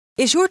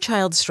Is your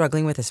child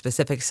struggling with a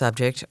specific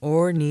subject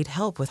or need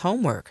help with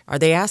homework? Are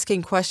they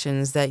asking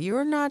questions that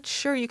you're not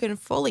sure you can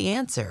fully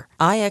answer?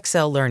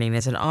 IXL Learning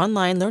is an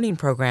online learning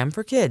program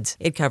for kids.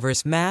 It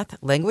covers math,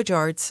 language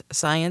arts,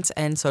 science,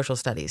 and social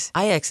studies.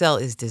 IXL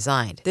is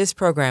designed. This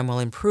program will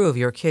improve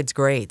your kids'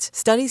 grades.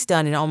 Studies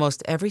done in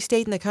almost every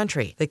state in the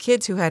country. The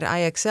kids who had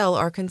IXL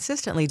are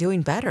consistently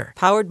doing better.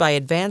 Powered by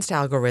advanced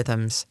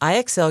algorithms,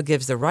 IXL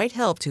gives the right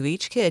help to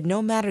each kid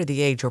no matter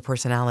the age or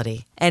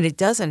personality. And it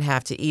doesn't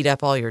have to eat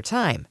up all your time.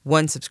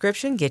 One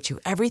subscription gets you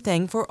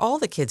everything for all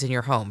the kids in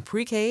your home,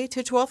 pre-K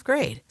to 12th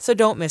grade. So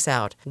don't miss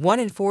out. 1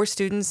 in 4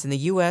 students in the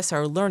U.S.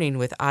 are learning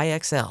with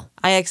IXL.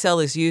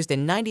 IXL is used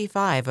in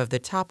 95 of the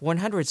top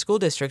 100 school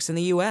districts in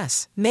the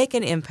U.S. Make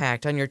an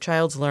impact on your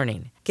child's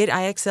learning. Get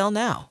IXL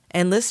now.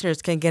 And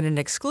listeners can get an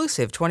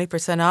exclusive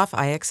 20% off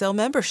IXL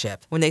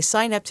membership when they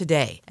sign up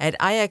today at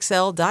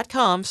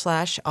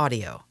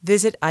IXL.com/audio.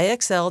 Visit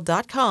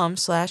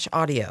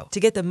IXL.com/audio to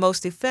get the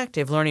most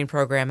effective learning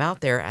program out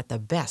there at the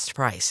best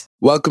price.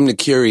 Welcome to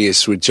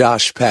Curious with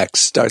Josh Peck.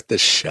 Start the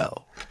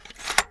show.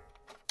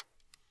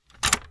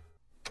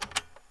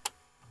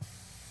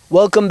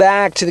 Welcome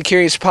back to the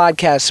Curious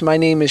Podcast. My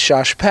name is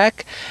Josh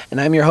Peck,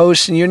 and I'm your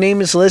host, and your name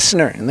is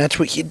Listener, and that's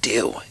what you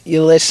do.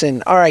 You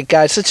listen. All right,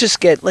 guys,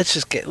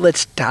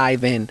 let's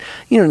dive in.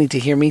 You don't need to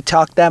hear me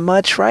talk that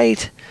much,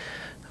 right?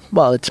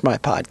 Well, it's my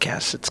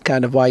podcast. It's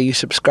kind of why you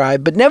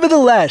subscribe. But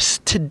nevertheless,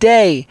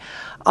 today,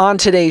 on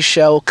today's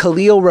show,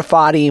 Khalil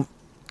Rafati.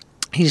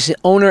 He's the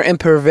owner and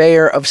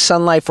purveyor of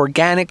Sun Life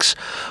Organics,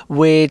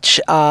 which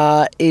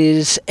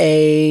is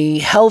a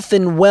health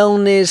and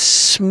wellness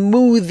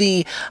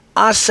smoothie,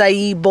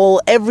 acai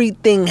bowl,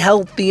 everything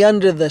healthy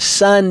under the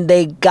sun.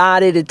 They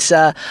got it. It's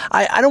I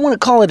don't want to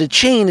call it a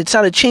chain. It's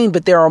not a chain,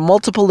 but there are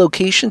multiple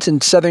locations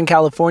in Southern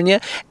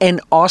California and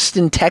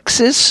Austin,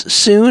 Texas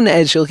soon,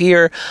 as you'll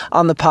hear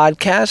on the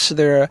podcast. So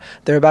they're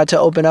about to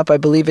open up. I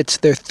believe it's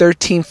their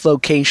 13th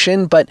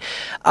location. But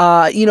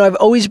I've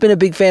always been a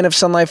big fan of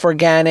Sun Life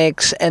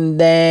Organics, and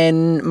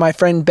then my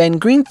friend Ben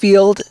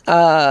Greenfield,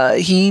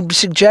 he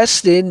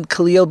suggested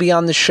Khalil be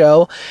on the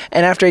show,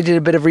 and after I did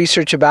a bit of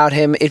research about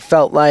him, it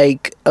felt like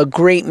a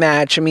great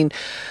match. I mean,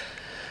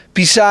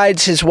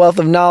 besides his wealth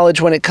of knowledge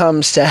when it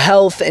comes to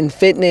health and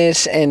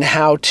fitness and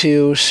how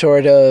to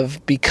sort of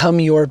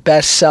become your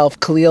best self,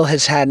 Khalil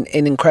has had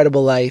an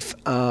incredible life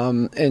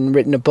and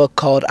written a book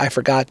called I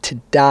Forgot to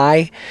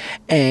Die,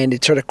 and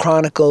it sort of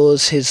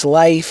chronicles his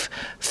life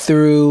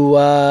through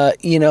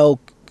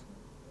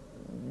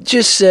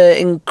just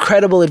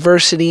incredible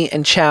adversity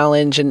and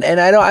challenge, and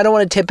I don't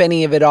want to tip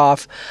any of it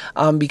off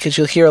because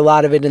you'll hear a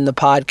lot of it in the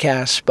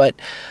podcast. But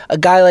a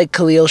guy like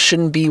Khalil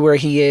shouldn't be where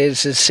he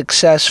is, as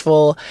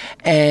successful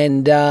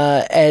and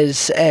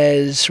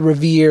as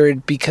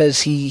revered,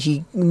 because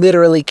he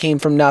literally came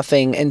from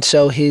nothing, and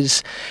so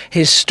his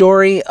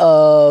story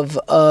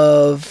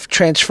of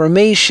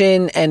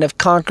transformation and of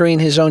conquering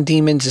his own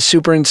demons is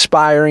super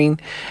inspiring,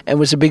 and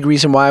was a big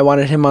reason why I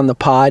wanted him on the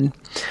pod.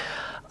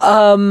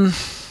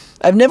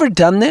 I've never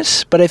done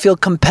this, but I feel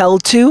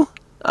compelled to.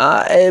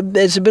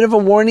 As a bit of a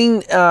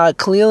warning,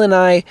 Khalil and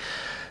I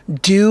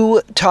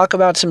do talk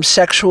about some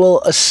sexual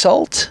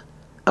assault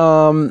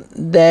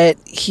that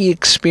he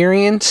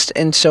experienced,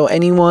 and so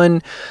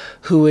anyone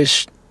who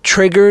is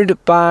triggered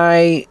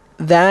by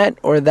that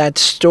or that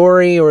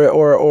story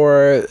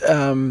or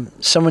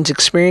someone's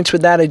experience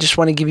with that, I just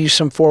want to give you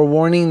some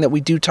forewarning that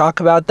we do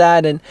talk about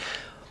that. And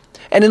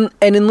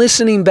in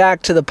listening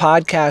back to the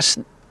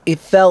podcast, it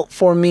felt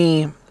for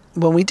me,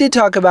 when we did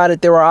talk about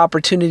it, there were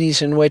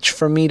opportunities in which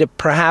for me to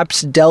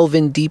perhaps delve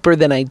in deeper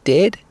than I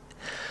did.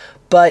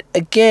 But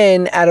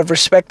again, out of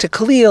respect to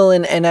Khalil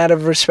and out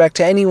of respect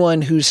to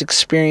anyone who's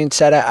experienced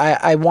that,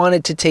 I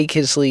wanted to take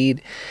his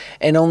lead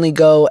and only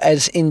go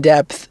as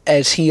in-depth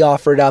as he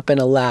offered up and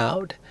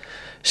allowed.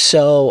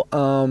 So,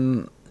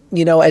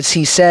 as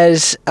he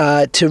says,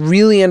 to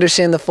really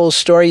understand the full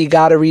story, you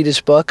got to read his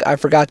book, I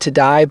Forgot to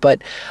Die.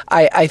 But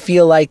I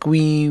feel like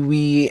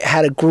we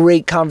had a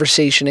great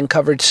conversation and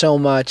covered so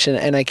much,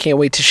 and I can't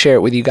wait to share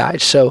it with you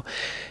guys. So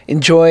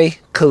enjoy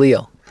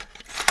Khalil.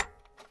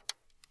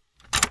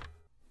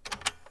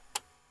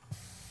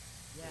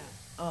 Yeah.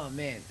 Oh,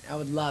 man. I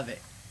would love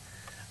it.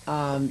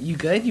 You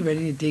good? You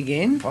ready to dig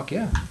in? Fuck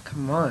yeah.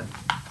 Come on.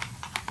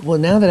 Well,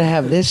 now that I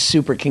have this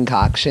super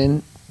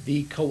concoction...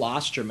 The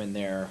colostrum in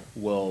there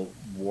will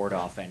ward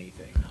off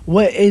anything.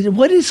 What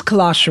is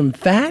colostrum?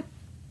 Fat?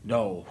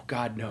 No,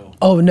 God no.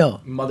 Oh no.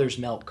 Mother's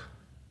milk.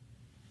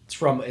 It's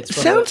from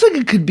Sounds like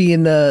it could be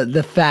in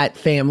the fat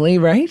family,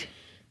 right?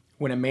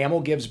 When a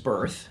mammal gives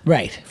birth.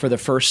 Right. For the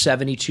first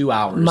 72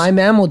 hours. My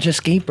mammal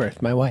just gave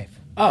birth, my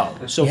wife. Oh,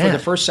 so yeah. For the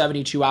first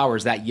 72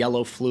 hours, that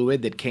yellow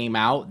fluid that came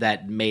out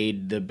that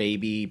made the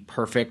baby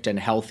perfect and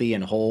healthy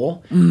and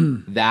whole,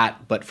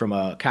 but from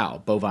a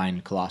cow,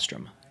 bovine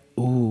colostrum.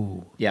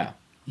 Ooh. Yeah.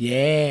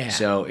 Yeah.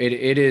 So it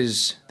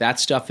is, that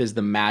stuff is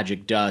the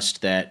magic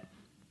dust that,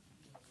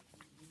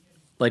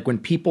 like when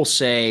people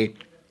say,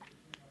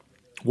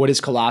 what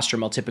is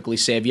colostrum? I'll typically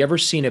say, have you ever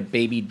seen a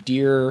baby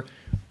deer?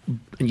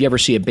 You ever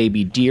see a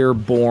baby deer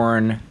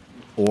born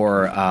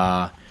or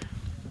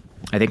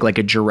I think like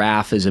a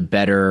giraffe is a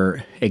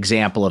better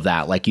example of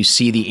that. Like you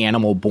see the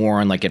animal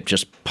born, like it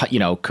just,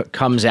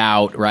 comes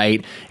out,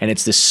 right? And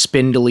it's this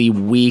spindly,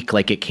 weak,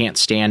 like it can't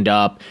stand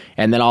up.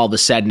 And then all of a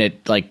sudden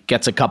it like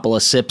gets a couple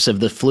of sips of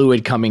the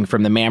fluid coming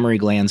from the mammary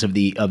glands of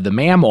the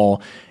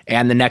mammal.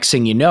 And the next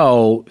thing you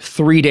know,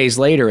 3 days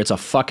later, it's a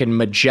fucking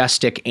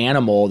majestic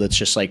animal that's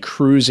just like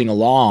cruising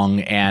along.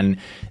 And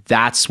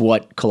that's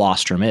what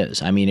colostrum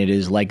is. I mean, it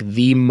is like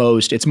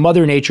it's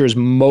Mother Nature's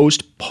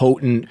most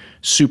potent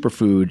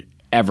superfood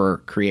ever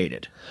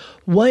created.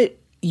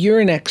 You're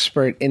an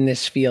expert in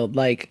this field,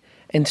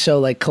 and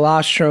so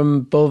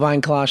colostrum,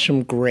 bovine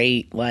colostrum,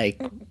 great.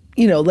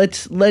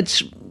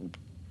 Let's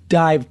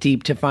dive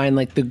deep to find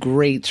the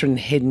great sort of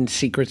hidden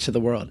secrets of the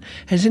world.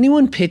 Has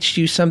anyone pitched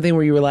you something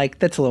where you were like,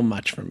 that's a little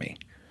much for me?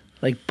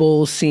 Like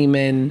bull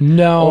semen?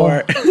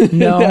 No.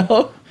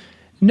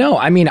 No.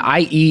 I mean,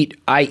 I eat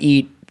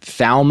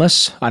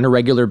thalamus on a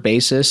regular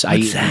basis. I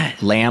eat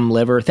lamb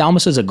liver.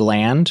 Thalamus is a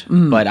gland,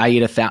 but I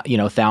eat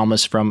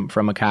thalamus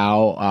from a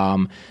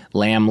cow.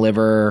 Lamb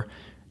liver,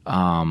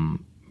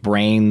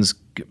 brains,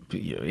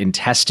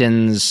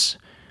 intestines,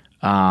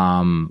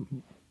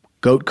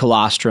 goat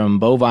colostrum,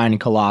 bovine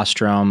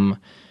colostrum.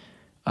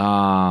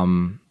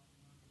 No,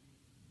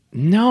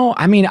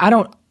 I mean,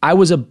 I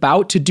was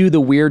about to do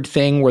the weird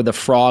thing where the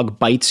frog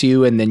bites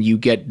you and then you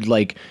get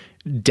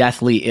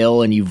deathly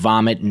ill and you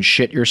vomit and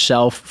shit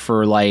yourself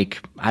for 8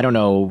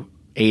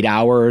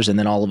 hours, and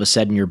then all of a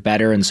sudden you're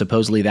better, and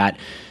supposedly that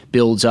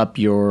builds up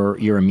your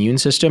immune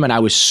system. And I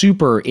was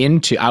super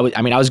into I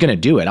was going to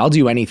do it. I'll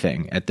do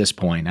anything at this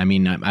point. I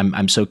mean,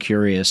 I'm so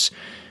curious.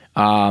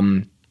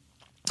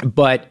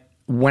 But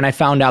when I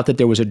found out that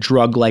there was a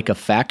drug-like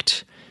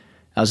effect,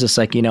 I was just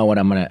like, you know what,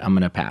 I'm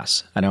gonna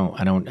pass. I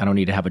don't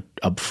need to have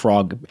a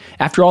frog.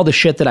 After all the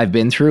shit that I've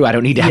been through, I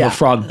don't need to have a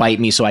frog bite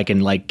me so I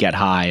can get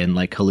high and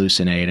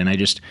hallucinate. And I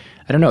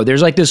don't know.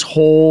 There's this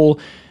whole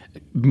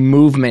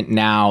movement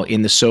now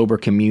in the sober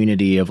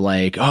community of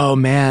oh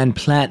man,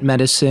 plant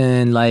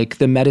medicine,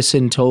 the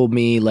medicine told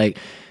me,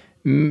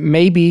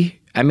 maybe.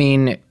 I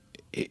mean,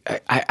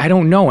 I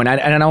don't know, and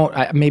I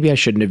don't. Maybe I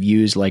shouldn't have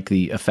used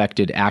the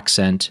affected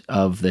accent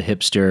of the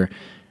hipster.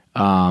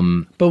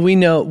 But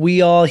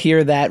we all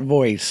hear that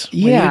voice.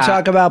 When you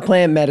talk about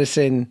plant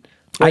medicine,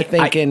 we're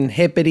thinking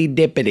hippity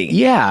dippity.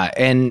 Yeah.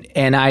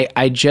 And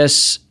I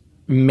just,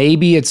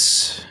 maybe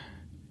it's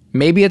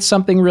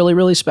something really,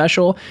 really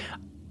special.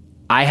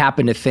 I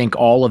happen to think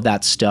all of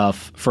that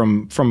stuff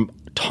from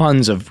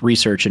tons of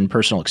research and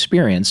personal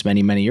experience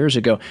many, many years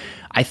ago.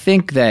 I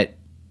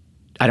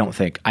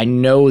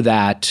know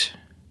that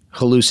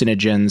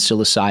hallucinogens,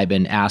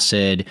 psilocybin,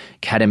 acid,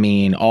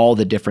 ketamine, all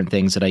the different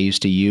things that I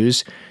used to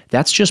use,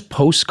 that's just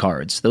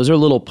postcards. Those are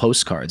little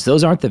postcards.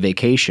 Those aren't the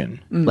vacation.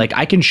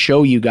 I can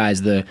show you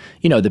guys the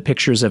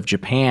pictures of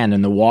Japan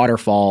and the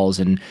waterfalls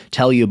and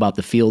tell you about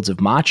the fields of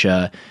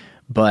matcha,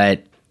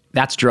 but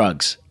that's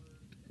drugs.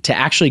 To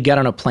actually get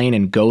on a plane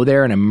and go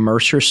there and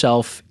immerse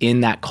yourself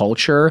in that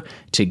culture,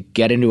 to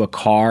get into a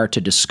car, to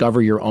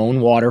discover your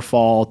own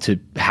waterfall, to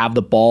have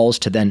the balls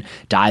to then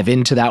dive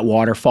into that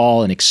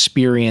waterfall and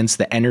experience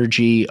the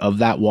energy of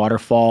that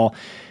waterfall,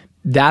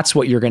 that's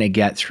what you're going to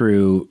get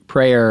through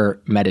prayer,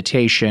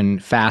 meditation,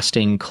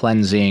 fasting,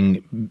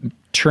 cleansing,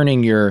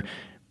 turning your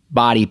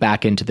body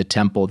back into the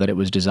temple that it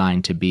was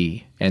designed to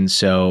be. And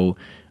so,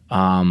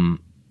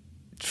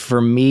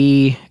 for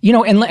me,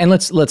 and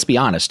let's be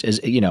honest, as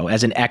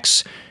an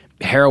ex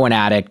heroin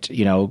addict,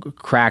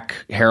 crack,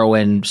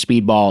 heroin,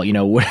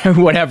 speedball,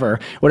 whatever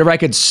I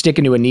could stick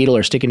into a needle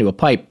or stick into a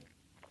pipe,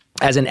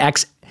 as an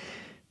ex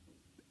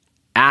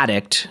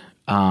addict,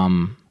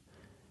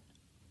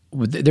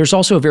 there's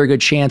also a very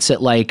good chance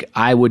that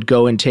I would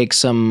go and take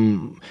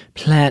some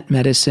plant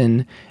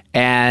medicine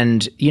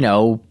and,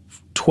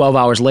 12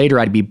 hours later,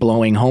 I'd be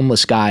blowing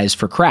homeless guys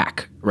for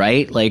crack,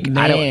 right?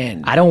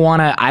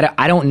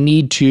 I don't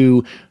need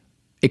to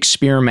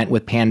experiment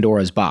with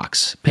Pandora's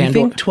box. You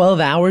think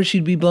 12 hours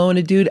you'd be blowing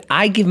a dude?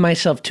 I give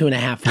myself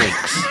 2.5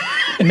 weeks.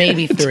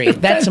 Maybe 3.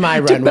 That's my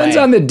runway. Depends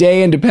on the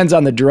day and depends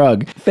on the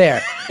drug.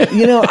 Fair.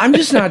 I'm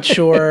just not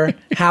sure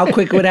how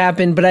quick it would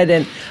happen, but I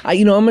didn't.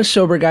 I'm a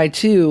sober guy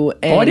too.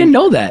 And I didn't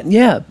know that.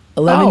 Yeah.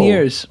 11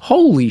 years.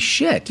 Holy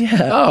shit.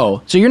 Yeah.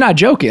 Oh, so you're not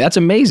joking. That's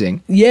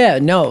amazing. Yeah,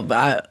 no.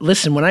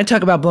 Listen, when I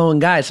talk about blowing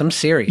guys, I'm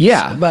serious.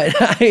 Yeah. But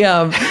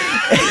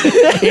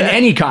in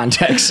any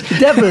context.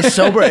 Definitely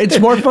sober. It's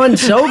more fun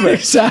sober.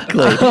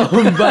 Exactly.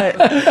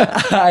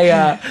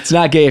 It's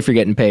not gay if you're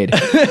getting paid.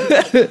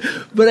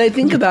 But I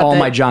think about all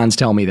my Johns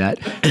tell me that.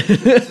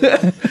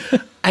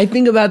 I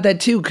think about that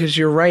too, because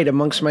you're right.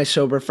 Amongst my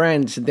sober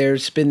friends,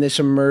 there's been this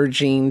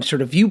emerging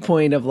sort of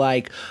viewpoint of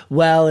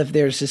if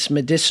there's this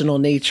medicinal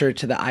nature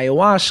to the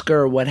ayahuasca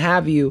or what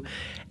have you.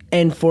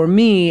 And for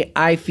me,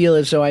 I feel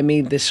as though I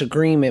made this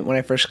agreement when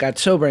I first got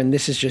sober, and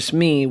this is just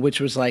me,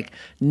 which was like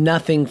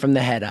nothing from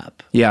the head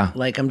up. Yeah.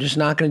 Like, I'm just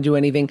not going to do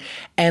anything.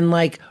 And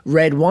like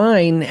red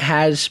wine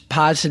has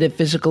positive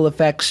physical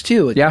effects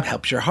too. It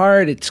helps your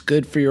heart. It's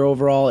good for your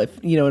overall,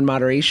 in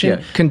moderation. Yeah.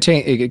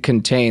 It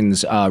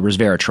contains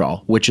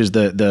resveratrol, which is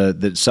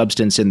the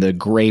substance in the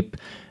grape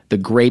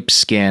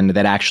skin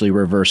that actually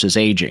reverses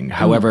aging.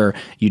 However,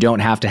 you don't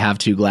have to have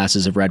 2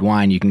 glasses of red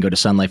wine. You can go to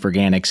Sun Life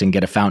Organics and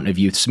get a Fountain of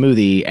Youth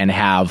smoothie and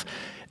have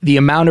the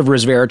amount of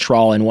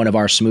resveratrol in one of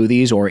our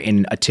smoothies or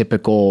in a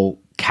typical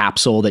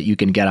capsule that you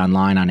can get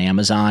online on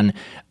Amazon.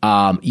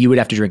 You would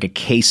have to drink a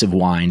case of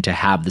wine to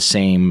have the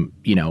same,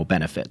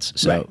 benefits.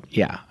 So,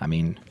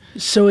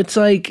 So it's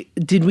like,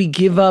 did we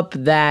give up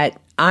that?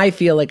 I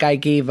feel like I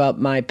gave up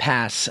my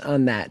pass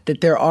on that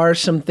there are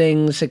some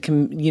things that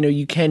can,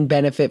 you can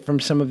benefit from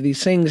some of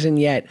these things. And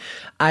yet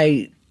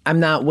I'm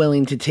not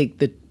willing to take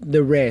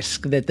the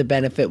risk that the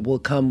benefit will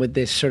come with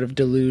this sort of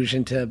deluge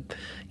into,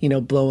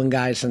 blowing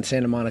guys on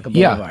Santa Monica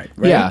Boulevard.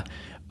 Right? Yeah.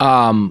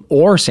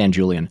 Or San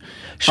Julian.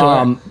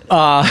 Sure.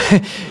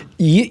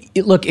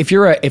 Look, if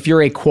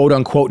you're a quote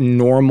unquote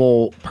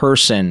normal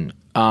person,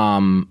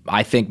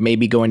 I think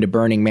maybe going to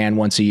Burning Man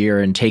once a year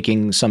and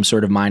taking some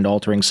sort of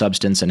mind-altering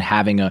substance and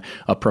having a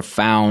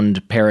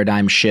profound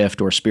paradigm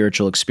shift or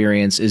spiritual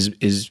experience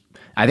is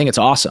I think it's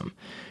awesome.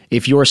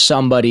 If you're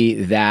somebody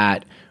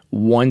that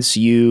once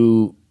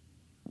you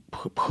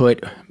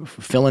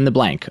fill in the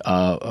blank,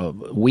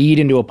 weed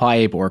into a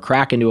pipe or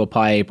crack into a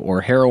pipe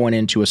or heroin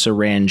into a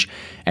syringe,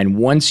 and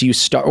once you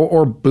start,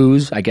 or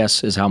booze, I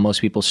guess is how most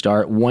people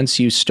start. Once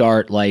you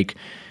start, like,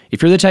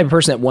 if you're the type of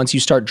person that once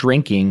you start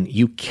drinking,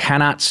 you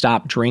cannot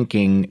stop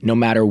drinking no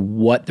matter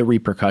what the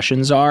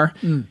repercussions are.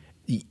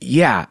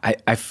 Yeah,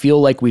 I feel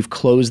like we've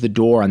closed the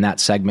door on that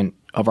segment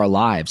of our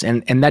lives.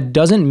 And that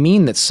doesn't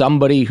mean that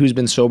somebody who's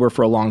been sober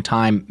for a long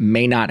time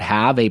may not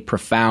have a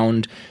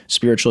profound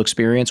spiritual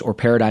experience or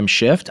paradigm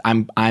shift.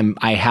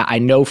 I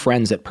know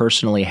friends that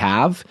personally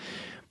have.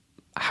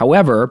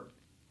 However,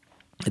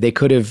 they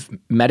could have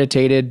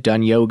meditated,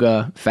 done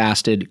yoga,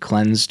 fasted,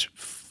 cleansed,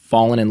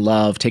 fallen in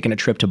love, taken a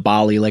trip to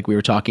Bali like we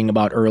were talking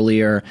about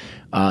earlier,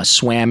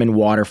 swam in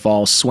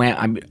waterfalls,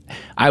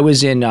 I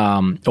was in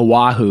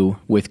Oahu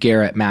with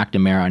Garrett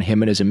McNamara, and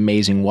him and his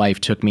amazing wife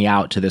took me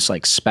out to this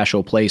like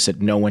special place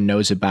that no one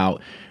knows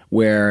about,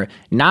 where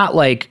not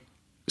like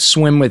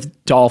swim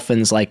with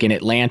dolphins like in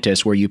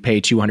Atlantis where you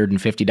pay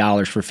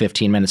 $250 for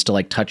 15 minutes to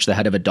like touch the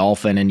head of a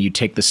dolphin and you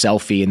take the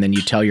selfie and then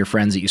you tell your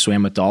friends that you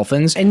swam with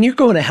dolphins. And you're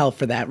going to hell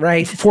for that,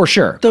 right? For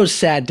sure. Those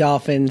sad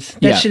dolphins.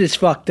 That shit is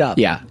fucked up.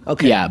 Yeah.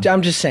 Okay. Yeah.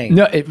 I'm just saying.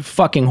 No,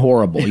 fucking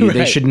horrible. Right.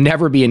 They should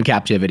never be in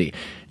captivity.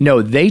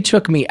 No, they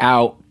took me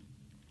out.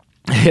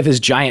 I have this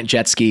giant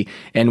jet ski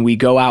and we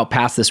go out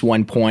past this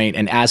one point,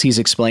 and as he's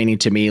explaining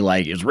to me,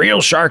 like, it's real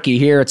sharky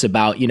here. It's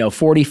about,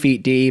 40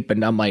 feet deep.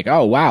 And I'm like,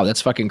 oh, wow, that's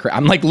fucking crazy.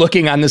 I'm like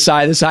looking on the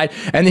side. And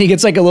then he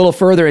gets like a little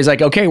further. He's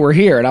like, okay, we're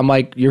here. And I'm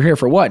like, you're here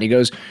for what? And he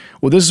goes,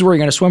 well, this is where you're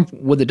going to swim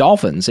with the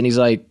dolphins. And he's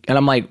like, and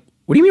I'm like,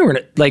 what do you mean we're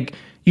going to, like,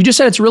 you just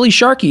said it's really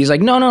sharky. He's like,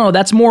 no,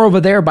 that's more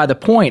over there by the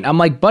point. I'm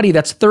like, buddy,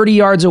 that's 30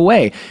 yards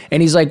away.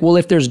 And he's like, well,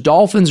 if there's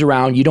dolphins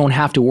around, you don't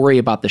have to worry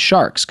about the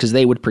sharks because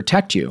they would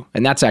protect you.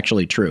 And that's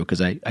actually true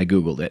because I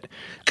Googled it.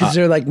 Because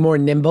they're like more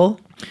nimble?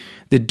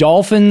 The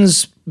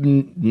dolphins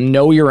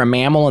know you're a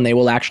mammal and they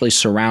will actually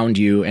surround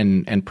you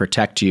and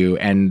protect you.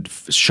 And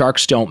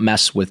sharks don't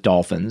mess with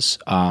dolphins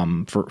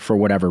for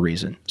whatever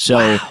reason. So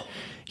wow.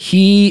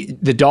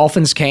 The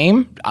dolphins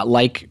came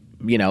like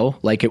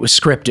it was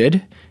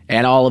scripted.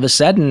 And all of a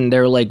sudden,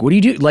 they're like, what do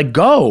you do? Like,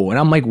 go. And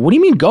I'm like, what do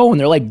you mean go? And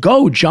they're like,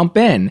 go, jump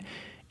in.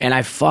 And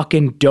I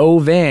fucking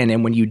dove in.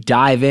 And when you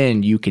dive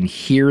in, you can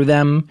hear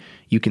them.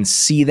 You can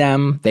see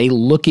them. They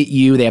look at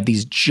you. They have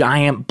these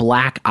giant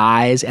black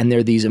eyes. And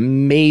they're these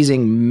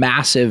amazing,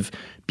 massive,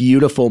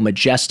 beautiful,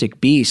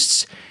 majestic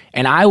beasts.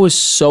 And I was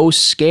so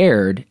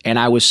scared. And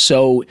I was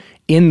so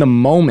in the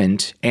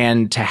moment.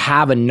 And to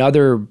have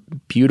another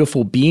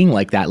beautiful being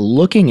like that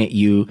looking at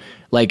you,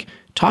 like,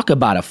 talk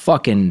about a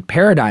fucking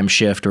paradigm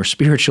shift or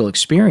spiritual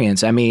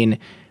experience. I mean,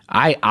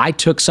 I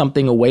took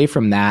something away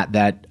from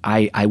that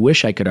I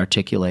wish I could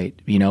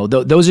articulate.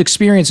 Those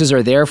experiences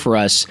are there for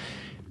us,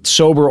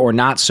 sober or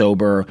not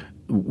sober,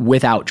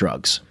 without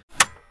drugs.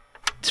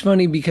 It's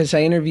funny because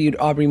I interviewed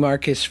Aubrey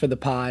Marcus for the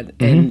pod,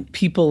 and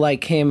people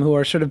like him who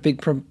are sort of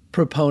big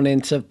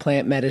proponents of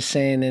plant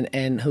medicine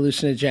and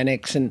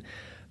hallucinogenics.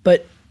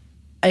 But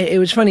it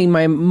was funny.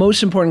 My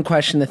most important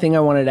question, the thing I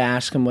wanted to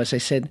ask him was, I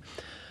said,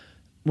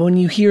 when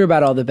you hear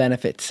about all the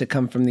benefits that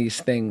come from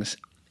these things,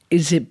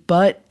 is it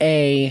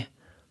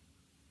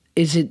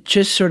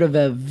just sort of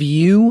a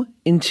view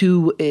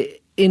into,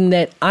 in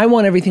that I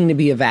want everything to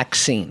be a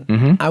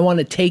vaccine. I want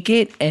to take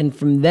it, and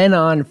from then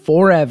on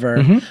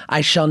forever,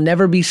 I shall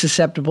never be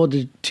susceptible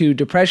to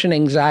depression,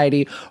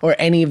 anxiety, or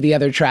any of the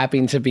other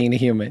trappings of being a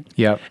human.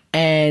 Yep.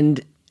 And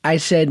I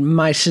said,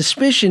 my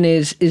suspicion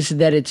is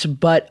that it's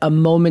but a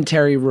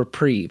momentary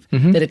reprieve,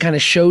 that it kind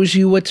of shows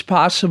you what's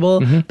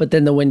possible, but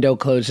then the window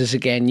closes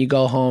again. You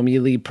go home,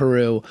 you leave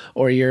Peru,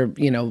 or you're,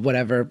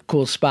 whatever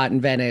cool spot in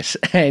Venice,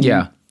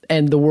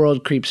 and the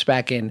world creeps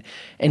back in.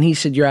 And he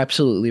said, you're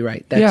absolutely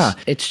right.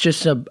 It's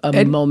just a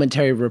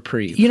momentary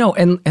reprieve.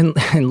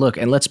 And look,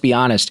 and let's be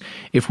honest,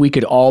 if we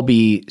could all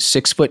be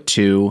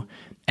 6'2"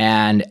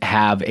 and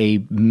have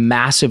a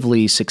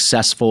massively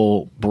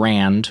successful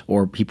brand,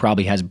 or he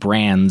probably has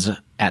brands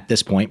at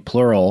this point,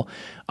 plural,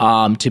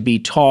 to be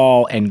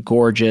tall and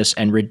gorgeous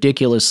and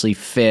ridiculously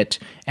fit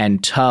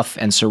and tough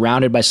and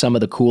surrounded by some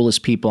of the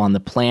coolest people on the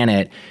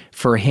planet,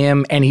 for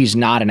him, and he's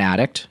not an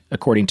addict,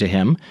 according to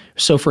him,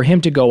 so for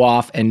him to go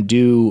off and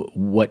do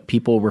what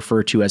people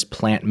refer to as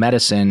plant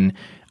medicine,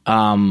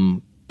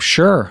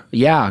 sure,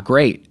 yeah,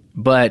 great.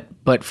 But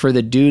for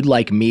the dude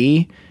like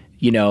me,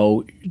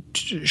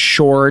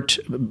 short,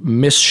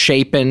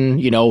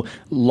 misshapen,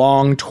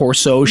 long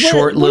torso,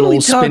 short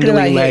little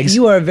spindly legs.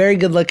 You are a very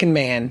good looking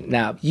man.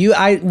 Now,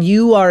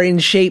 you are in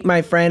shape,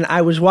 my friend.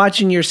 I was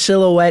watching your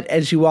silhouette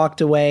as you walked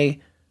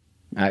away.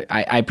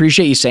 I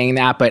appreciate you saying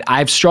that, but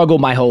I've struggled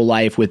my whole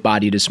life with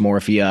body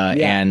dysmorphia,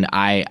 and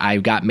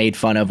I got made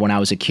fun of when I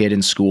was a kid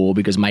in school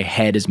because my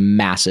head is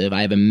massive.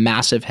 I have a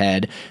massive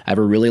head. I have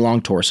a really long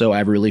torso. I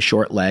have really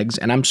short legs,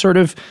 and I'm sort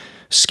of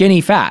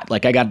skinny fat.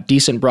 Like I got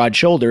decent broad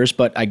shoulders,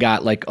 but I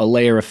got like a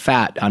layer of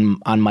fat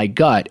on my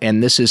gut.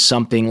 And this is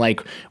something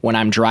like when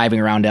I'm driving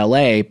around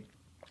LA,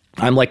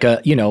 I'm like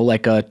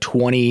a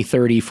 20,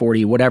 30,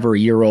 40, whatever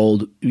year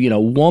old,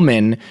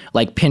 woman,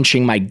 like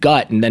pinching my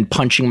gut and then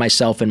punching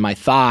myself in my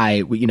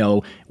thigh,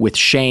 with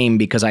shame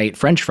because I ate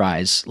French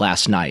fries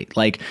last night.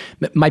 Like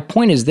my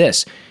point is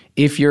this,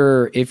 if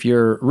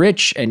you're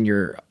rich and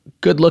you're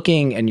good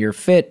looking and you're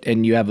fit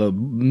and you have a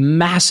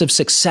massive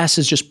success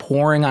is just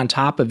pouring on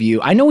top of you.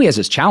 I know he has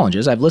his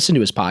challenges. I've listened to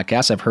his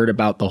podcast. I've heard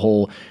about the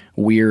whole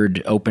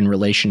weird open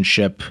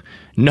relationship.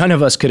 None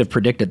of us could have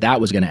predicted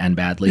that was going to end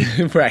badly.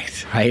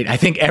 Right. I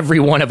think every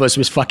one of us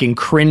was fucking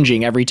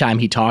cringing every time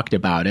he talked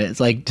about it. It's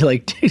like,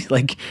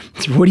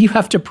 what do you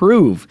have to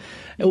prove?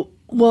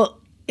 Well,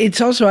 it's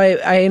also,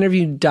 I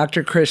interviewed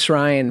Dr. Chris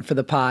Ryan for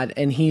the pod,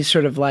 and he's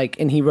sort of like,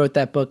 and he wrote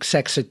that book,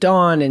 Sex at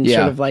Dawn, and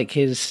sort of like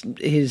his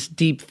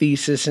deep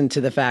thesis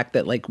into the fact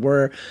that like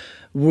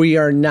we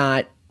are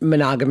not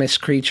monogamous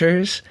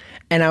creatures.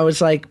 And I was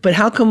like, but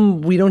how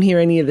come we don't hear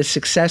any of the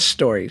success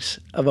stories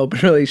of open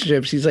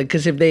relationships? He's like,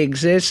 because if they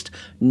exist,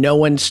 no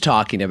one's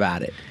talking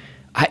about it.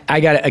 I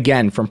got it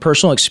again from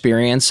personal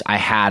experience. I've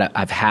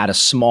had a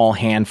small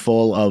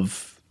handful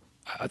of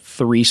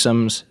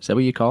threesomes. Is that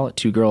what you call it?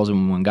 2 girls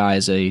and 1 guy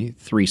is a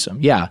threesome.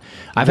 Yeah.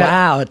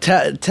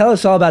 Tell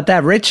us all about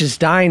that. Rich is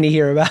dying to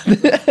hear about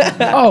it.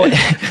 Oh,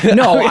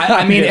 no.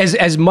 I mean,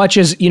 as much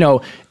as,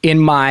 in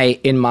my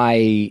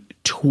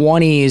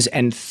 20s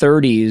and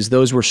 30s,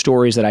 those were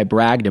stories that I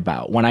bragged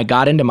about. When I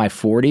got into my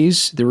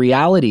 40s, the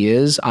reality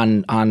is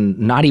on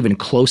not even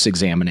close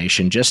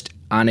examination, just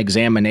on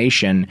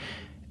examination,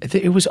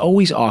 it was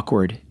always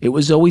awkward. It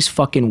was always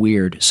fucking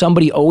weird.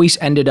 Somebody always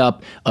ended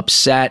up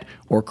upset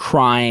or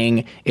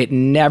crying. It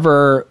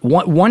never,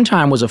 one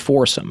time was a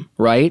foursome,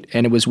 right?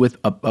 And it was with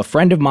a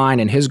friend of mine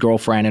and his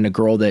girlfriend and a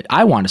girl that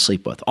I want to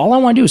sleep with. All I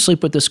want to do is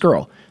sleep with this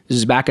girl. This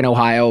is back in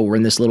Ohio. We're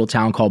in this little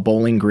town called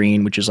Bowling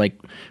Green, which is like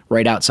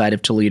right outside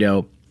of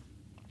Toledo.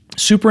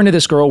 Super into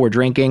this girl. We're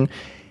drinking.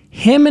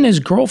 Him and his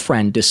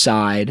girlfriend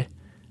decide,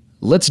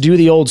 let's do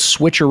the old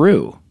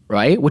switcheroo.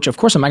 Right? Which, of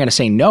course, I'm not going to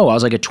say no. I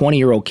was like a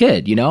 20-year-old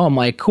kid, I'm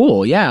like,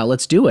 cool, yeah,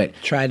 let's do it.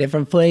 Try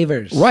different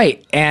flavors.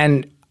 Right.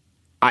 And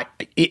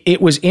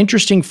it was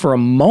interesting for a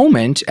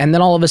moment. And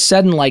then all of a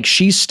sudden, like,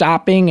 she's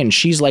stopping and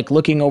she's like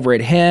looking over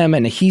at him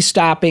and he's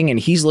stopping and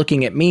he's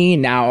looking at me.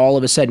 Now, all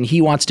of a sudden,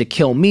 he wants to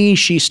kill me.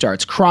 She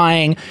starts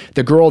crying.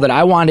 The girl that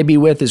I want to be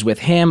with is with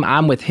him.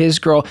 I'm with his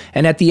girl.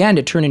 And at the end,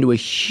 it turned into a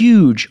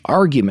huge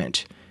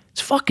argument.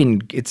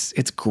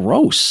 It's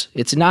gross.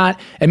 It's not,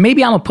 and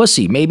maybe I'm a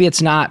pussy. Maybe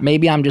it's not.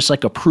 Maybe I'm just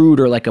like a prude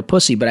or like a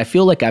pussy, but I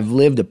feel like I've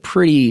lived a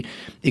pretty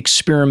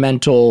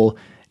experimental,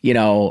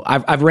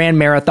 I've ran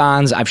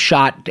marathons. I've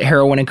shot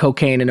heroin and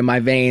cocaine into my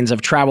veins.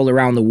 I've traveled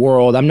around the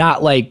world. I'm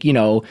not like,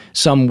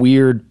 some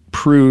weird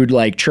prude,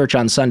 like church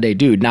on Sunday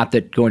dude. Not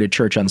that going to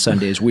church on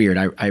Sunday is weird.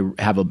 I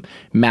have a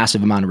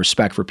massive amount of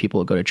respect for people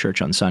that go to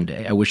church on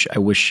Sunday. I wish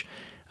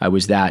I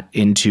was that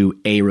into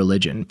a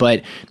religion,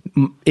 but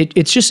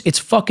it's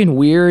fucking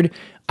weird.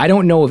 I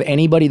don't know of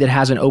anybody that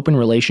has an open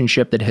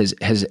relationship that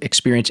has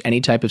experienced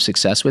any type of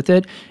success with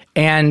it.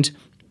 And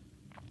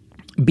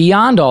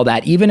beyond all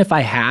that, even if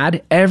I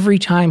had, every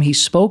time he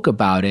spoke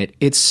about it,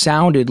 it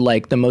sounded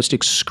like the most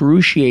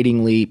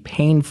excruciatingly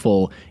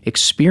painful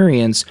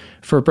experience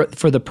for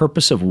the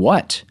purpose of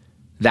what?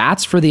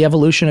 That's for the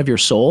evolution of your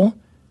soul?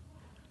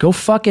 Go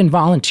fucking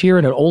volunteer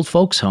at an old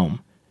folks home.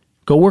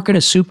 Go work in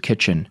a soup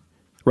kitchen.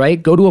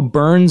 Right? Go to a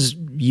Burns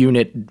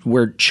unit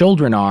where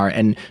children are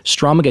and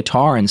strum a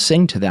guitar and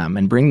sing to them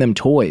and bring them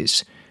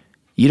toys.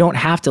 You don't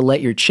have to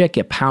let your chick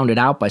get pounded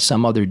out by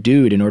some other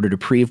dude in order to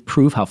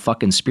prove how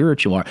fucking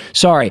spiritual you are.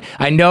 Sorry,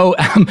 I know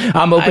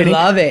I'm opening. I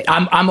love it.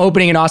 I'm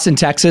opening in Austin,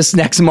 Texas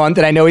next month,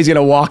 and I know he's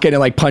gonna walk in and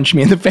like punch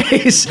me in the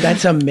face.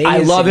 That's amazing. I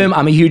love him.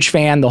 I'm a huge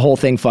fan. The whole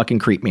thing fucking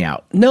creeped me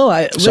out. No,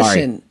 Sorry.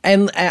 listen,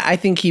 and I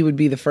think he would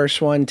be the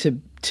first one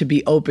to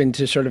be open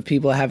to sort of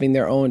people having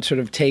their own sort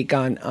of take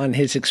on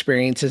his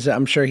experiences.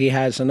 I'm sure he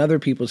has on other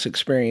people's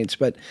experience.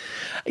 But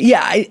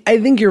yeah, I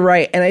think you're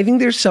right. And I think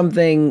there's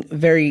something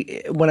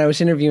when I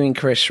was interviewing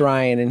Chris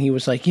Ryan, and he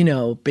was like,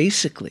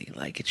 basically,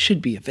 like, it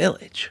should be a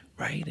village,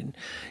 right? And,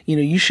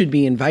 you should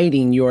be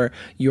inviting your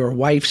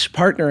wife's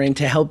partner in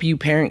to help you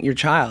parent your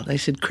child. I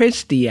said,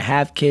 Chris, do you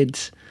have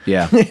kids?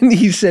 Yeah. And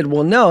he said,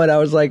 well, no. And I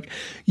was like,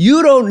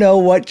 you don't know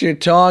what you're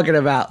talking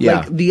about. Yeah.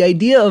 Like, the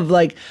idea of,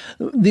 like,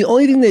 the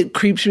only thing that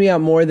creeps me out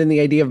more than the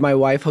idea of my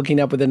wife hooking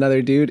up with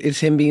another dude is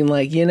him being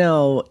like,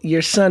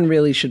 your son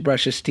really should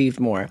brush his teeth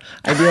more.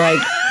 I'd be like,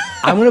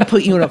 I'm going to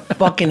put you in a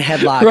fucking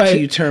headlock till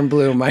you turn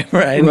blue, my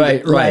friend.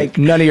 Right. Like,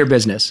 none of your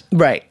business.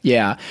 Right.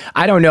 Yeah.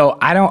 I don't know.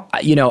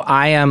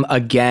 I am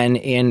again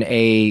in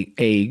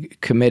a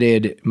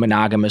committed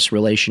monogamous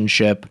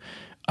relationship.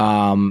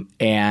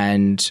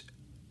 And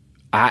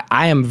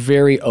I am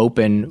very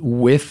open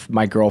with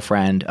my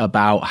girlfriend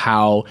about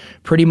how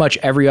pretty much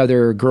every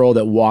other girl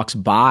that walks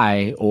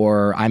by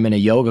or I'm in a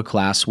yoga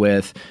class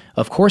with,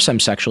 of course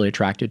I'm sexually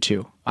attracted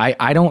to.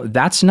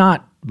 That's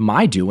not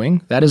my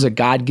doing. That is a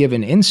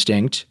God-given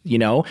instinct.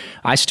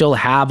 I still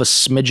have a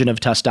smidgen of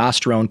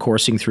testosterone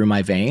coursing through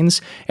my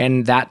veins,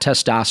 and that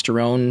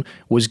testosterone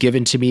was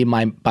given to me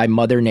by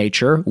Mother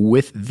Nature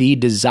with the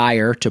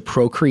desire to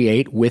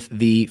procreate with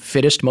the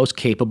fittest, most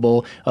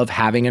capable of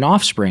having an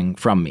offspring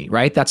from me,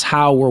 right? That's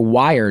how we're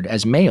wired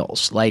as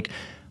males. Like,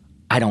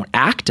 I don't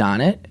act on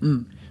it.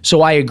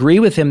 So I agree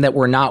with him that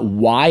we're not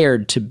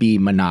wired to be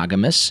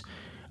monogamous.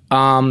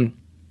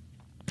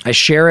 I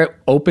share it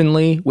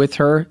openly with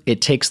her.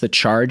 It takes the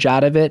charge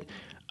out of it.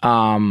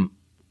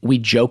 We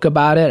joke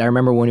about it. I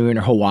remember when we were in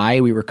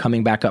Hawaii, we were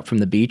coming back up from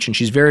the beach, and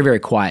she's very, very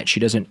quiet. She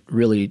doesn't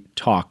really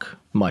talk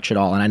much at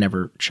all, and I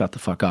never shut the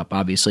fuck up,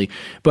 obviously.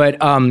 But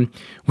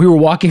we were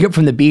walking up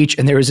from the beach,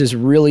 and there was this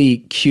really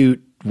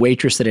cute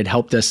waitress that had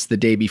helped us the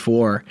day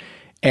before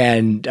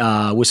and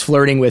was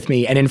flirting with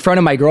me. And in front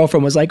of my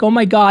girlfriend was like, oh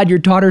my God, your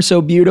daughter's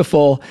so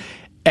beautiful.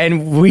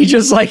 And we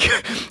just like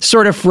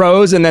sort of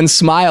froze and then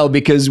smiled,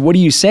 because what do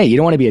you say? You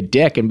don't want to be a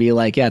dick and be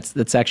like, yeah,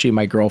 that's actually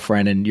my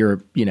girlfriend, and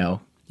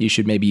you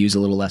should maybe use a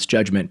little less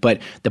judgment. But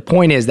the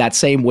point is, that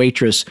same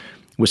waitress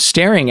was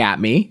staring at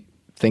me,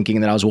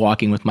 thinking that I was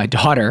walking with my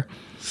daughter.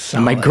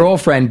 And my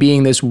girlfriend,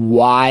 being this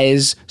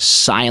wise,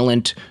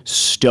 silent,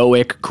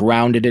 stoic,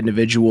 grounded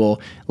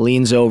individual,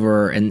 leans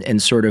over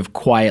and sort of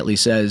quietly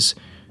says,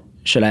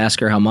 should I ask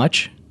her how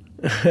much?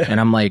 And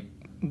I'm like,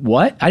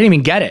 what? I didn't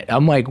even get it.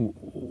 I'm like,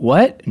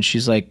 what? And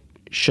she's like,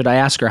 should I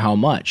ask her how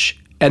much?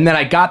 And then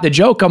I got the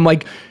joke. I'm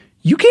like,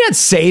 you can't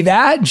say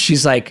that. And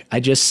she's like, I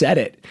just said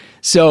it.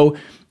 So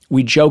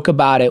we joke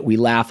about it. We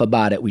laugh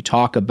about it. We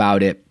talk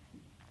about it.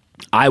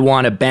 I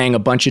want to bang a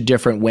bunch of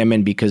different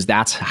women because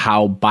that's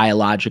how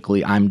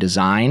biologically I'm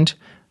designed.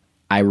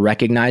 I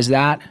recognize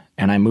that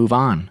and I move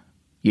on.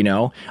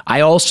 I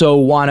also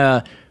want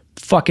to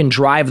fucking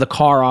drive the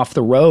car off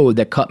the road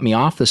that cut me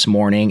off this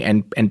morning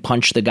and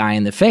punch the guy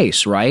in the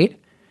face, right?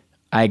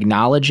 I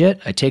acknowledge it.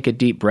 I take a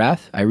deep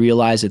breath. I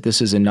realize that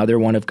this is another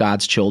one of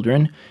God's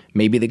children.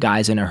 Maybe the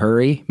guy's in a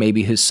hurry.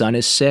 Maybe his son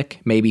is sick.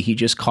 Maybe he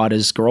just caught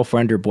his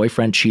girlfriend or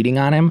boyfriend cheating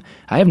on him.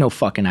 I have no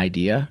fucking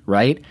idea,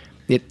 right?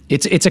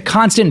 It's a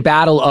constant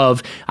battle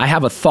of, I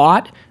have a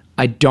thought,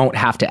 I don't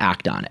have to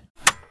act on it.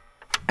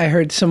 I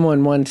heard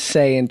someone once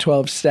say in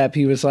 12-step,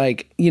 he was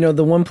like,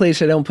 the one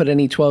place I don't put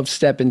any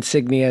 12-step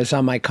insignia is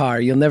on my car.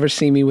 You'll never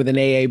see me with an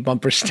AA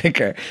bumper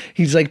sticker.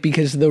 He's like,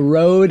 because the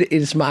road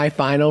is my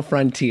final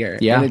frontier.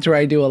 Yeah. And it's where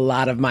I do a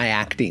lot of my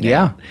acting.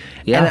 Yeah.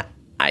 Yeah.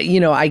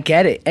 And I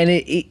get it. And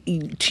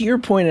it to your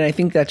point, and I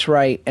think that's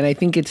right. And I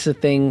think it's the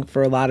thing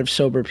for a lot of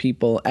sober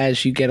people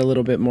as you get a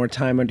little bit more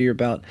time under your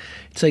belt.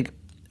 It's like,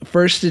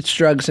 first it's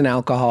drugs and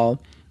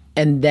alcohol.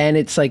 And then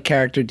it's like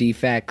character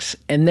defects.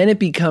 And then it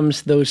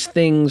becomes those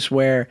things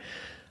where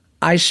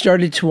I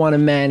started to want to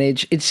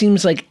manage. It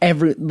seems like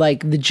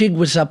the jig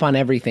was up on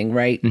everything,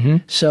 right? Mm-hmm.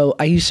 So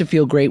I used to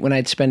feel great when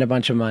I'd spend a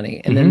bunch of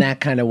money, and then that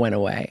kind of went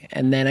away.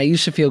 And then I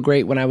used to feel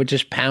great when I would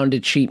just pound a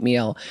cheat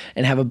meal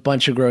and have a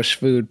bunch of gross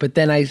food. But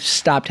then I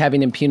stopped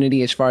having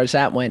impunity as far as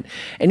that went.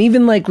 And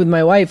even like with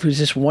my wife, who's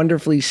this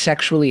wonderfully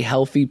sexually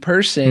healthy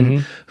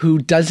person who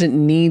doesn't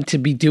need to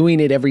be doing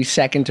it every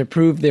second to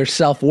prove their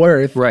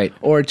self-worth, right?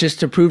 Or just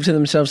to prove to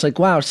themselves like,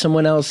 wow,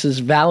 someone else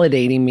is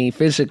validating me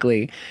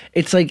physically.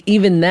 It's like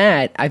even that,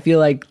 I feel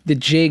like the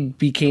jig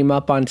became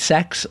up on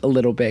sex a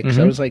little bit, because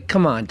I was like,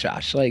 come on,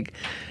 Josh. Like,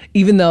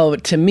 even though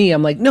to me,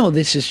 I'm like, no,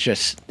 this is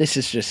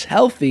just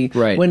healthy.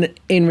 Right. When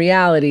in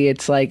reality,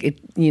 it's like,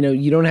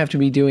 you don't have to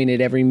be doing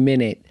it every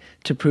minute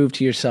to prove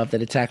to yourself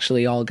that it's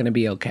actually all going to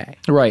be okay.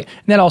 Right.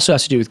 And that also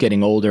has to do with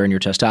getting older and your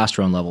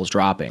testosterone levels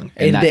dropping.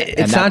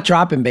 It's not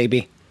dropping,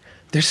 baby.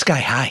 They're sky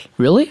high.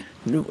 Really?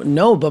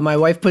 No, but my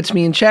wife puts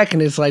me in check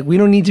and is like, we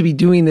don't need to be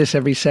doing this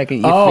every second.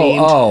 You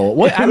fiend.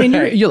 Well, I mean,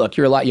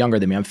 you're a lot younger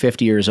than me. I'm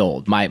 50 years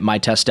old. My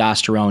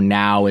testosterone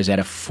now is at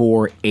a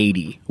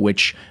 480,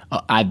 which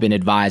I've been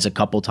advised a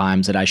couple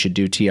times that I should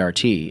do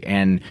TRT.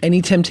 And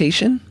Any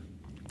temptation?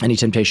 Any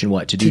temptation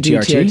what? To do do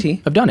TRT?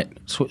 TRT? I've done it.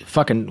 It's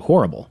fucking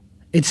horrible.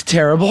 It's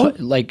terrible.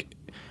 Like,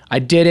 I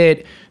did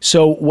it.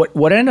 So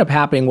what ended up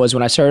happening was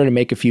when I started to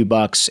make a few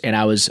bucks and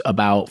I was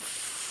about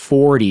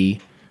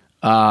 40,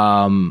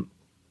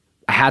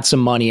 I had some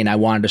money and I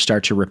wanted to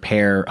start to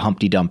repair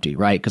Humpty Dumpty,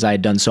 right? Because I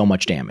had done so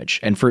much damage.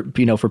 And for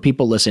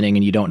people listening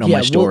and you don't know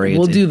my story,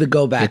 we'll do the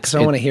go back because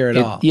I want to hear it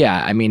all.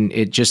 Yeah, I mean,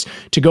 it just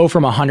to go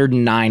from a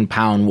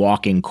 109-pound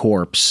walking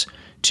corpse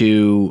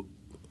to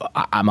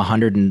I'm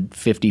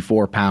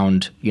 154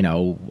 pound.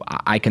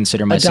 I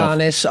consider myself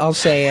Adonis. I'll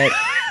say it.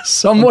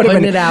 somewhat I'm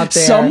putting it out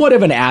there. Somewhat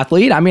of an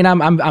athlete. I mean,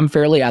 I'm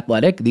fairly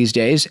athletic these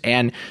days,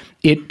 and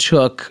it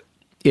took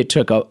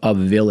a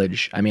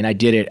village. I mean, I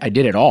did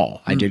it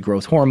all. I did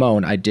growth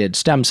hormone. I did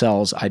stem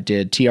cells. I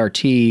did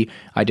TRT.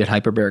 I did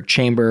hyperbaric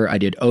chamber. I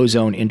did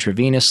ozone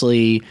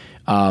intravenously,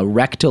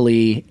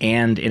 rectally,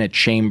 and in a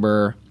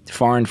chamber,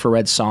 far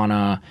infrared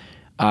sauna,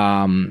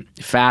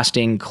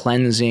 fasting,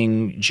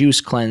 cleansing,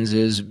 juice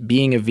cleanses,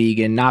 being a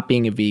vegan, not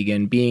being a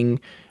vegan, being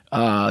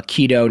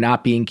keto,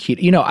 not being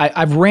keto.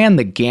 I've ran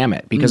the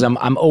gamut because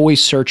I'm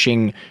always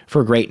searching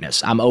for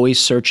greatness. I'm always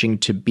searching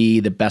to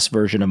be the best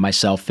version of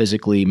myself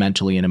physically,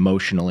 mentally, and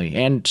emotionally,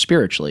 and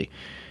spiritually.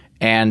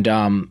 And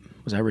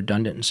was I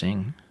redundant in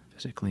saying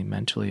physically,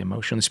 mentally,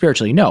 emotionally,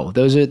 spiritually? No,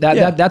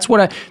 that's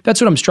what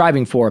I'm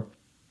striving for.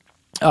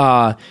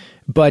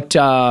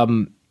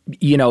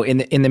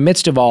 In the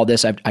midst of all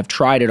this, I've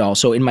tried it all.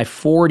 So in my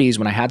 40s,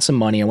 when I had some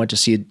money, I went to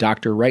see a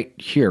doctor right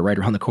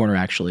around the corner,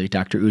 actually,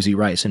 Dr. Uzi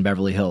Rice in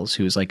Beverly Hills,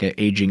 who's like an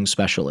aging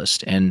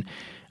specialist. And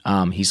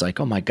he's like,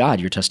 oh my God,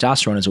 your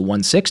testosterone is a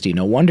 160.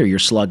 No wonder you're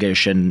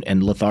sluggish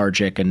and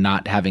lethargic and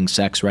not having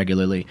sex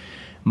regularly.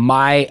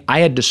 I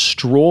had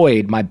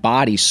destroyed my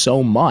body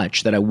so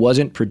much that I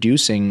wasn't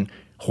producing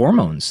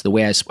hormones the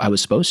way I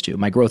was supposed to.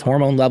 My growth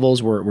hormone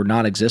levels were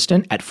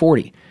non-existent at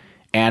 40.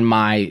 And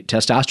my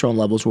testosterone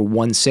levels were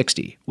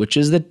 160, which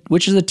is the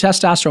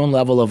testosterone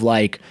level of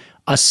like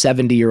a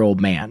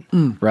 70-year-old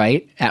man,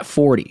 right? At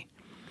 40.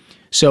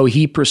 So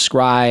he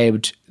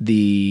prescribed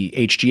the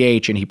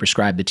HGH and he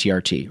prescribed the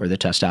TRT, or the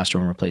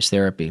testosterone replaced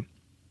therapy.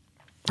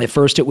 At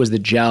first it was the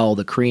gel,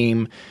 the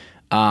cream.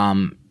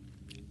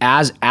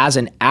 As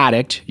an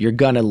addict, you're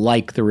gonna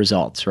like the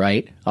results,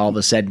 right? All of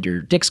a sudden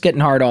your dick's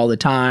getting hard all the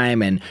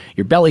time and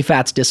your belly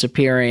fat's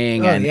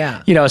disappearing.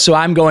 So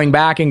I'm going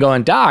back and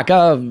going, Doc,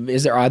 are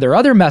there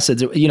other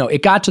methods?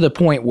 It got to the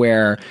point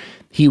where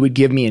he would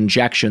give me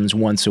injections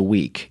once a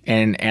week.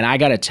 And I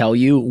gotta tell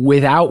you,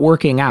 without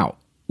working out,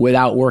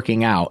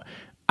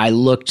 I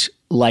looked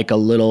like a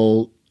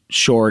little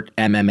short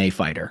MMA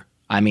fighter.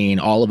 I mean,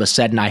 all of a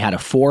sudden I had a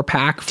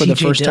 4-pack for the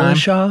first time.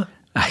 Dillashaw?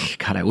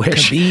 God, I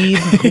wish.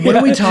 Khabib? What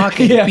are we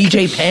talking? Yeah.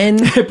 BJ Penn?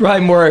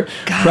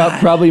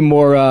 Probably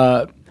more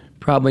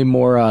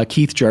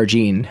Keith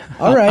Jargine.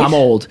 All right. I'm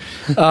old.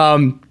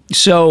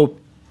 So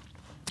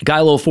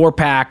got a little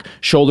 4-pack,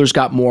 shoulders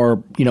got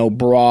more,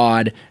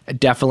 broad,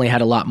 definitely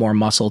had a lot more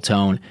muscle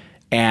tone.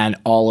 And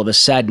all of a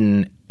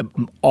sudden,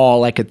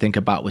 all I could think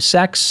about was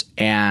sex,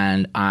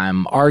 and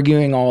I'm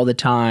arguing all the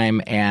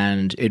time.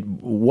 And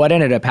what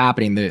ended up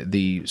happening,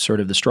 the sort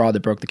of the straw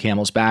that broke the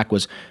camel's back,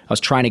 was I was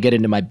trying to get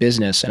into my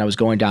business, and I was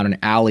going down an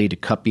alley to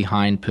cut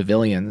behind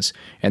pavilions,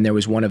 and there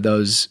was one of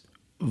those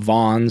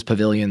Vons,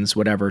 pavilions,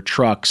 whatever,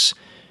 trucks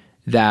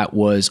that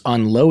was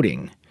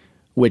unloading,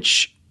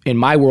 which in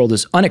my world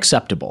is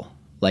unacceptable.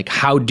 Like,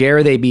 how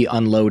dare they be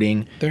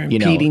unloading? They're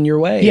impeding your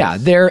way. Yeah,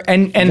 they're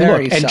and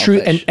Very look,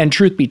 selfish. and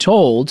truth be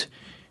told,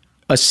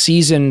 a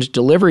seasoned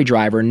delivery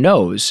driver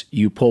knows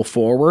you pull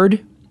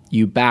forward,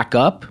 you back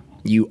up,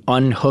 you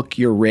unhook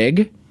your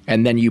rig,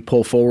 and then you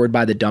pull forward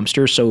by the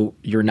dumpster so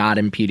you're not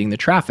impeding the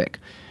traffic.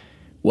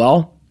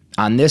 Well,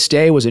 on this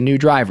day was a new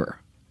driver.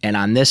 And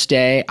on this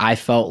day, I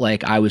felt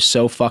like I was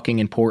so fucking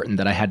important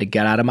that I had to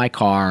get out of my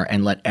car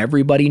and let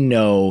everybody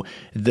know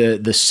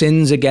the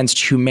sins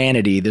against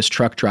humanity this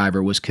truck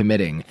driver was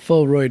committing.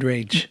 Full roid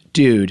rage.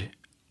 Dude,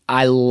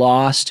 I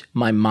lost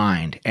my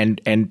mind.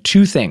 And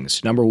two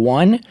things. Number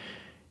one,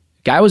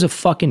 guy was a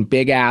fucking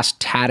big ass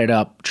tatted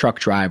up truck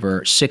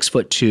driver,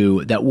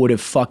 6'2", that would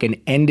have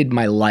fucking ended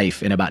my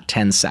life in about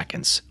 10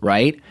 seconds,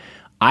 right?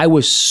 I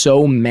was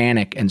so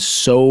manic and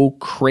so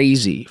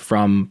crazy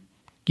from,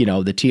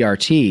 the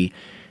TRT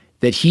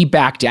that he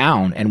backed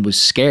down and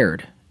was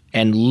scared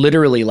and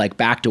literally like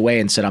backed away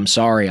and said, I'm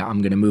sorry,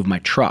 I'm going to move my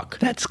truck.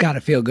 That's got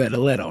to feel good a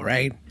little,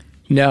 right?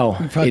 No.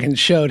 You fucking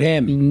showed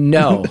him.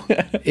 No,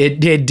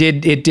 it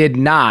did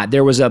not.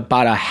 There was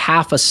about a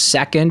half a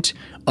second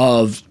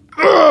of,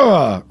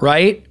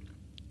 right?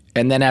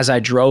 And then as I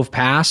drove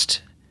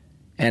past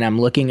and I'm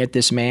looking at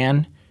this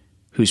man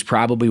who's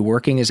probably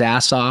working his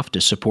ass off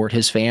to support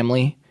his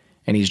family,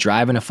 and he's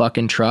driving a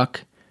fucking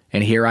truck,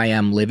 and here I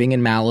am living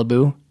in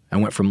Malibu. I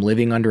went from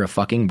living under a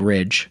fucking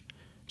bridge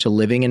to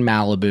living in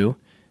Malibu,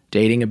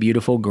 dating a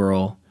beautiful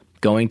girl,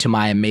 going to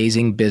my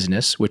amazing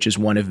business, which is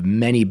one of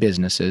many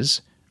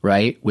businesses,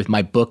 right? With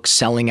my book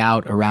selling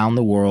out around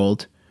the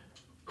world.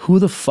 Who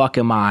the fuck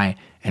am I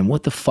and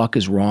what the fuck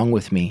is wrong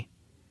with me,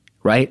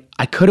 right?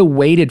 I could have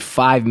waited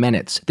 5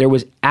 minutes. There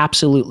was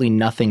absolutely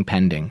nothing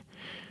pending.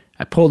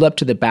 I pulled up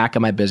to the back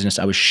of my business.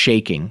 I was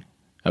shaking,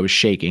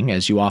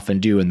 as you often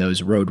do in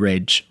those roid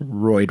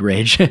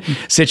rage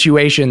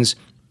situations.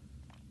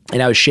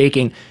 And I was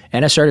shaking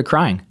and I started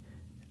crying.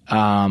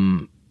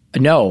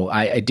 No,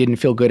 I didn't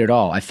feel good at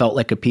all. I felt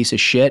like a piece of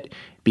shit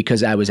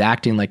because I was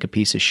acting like a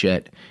piece of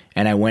shit.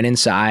 And I went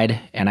inside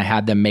and I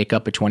had them make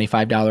up a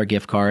 $25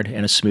 gift card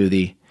and a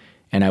smoothie.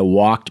 And I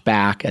walked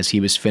back as he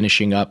was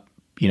finishing up,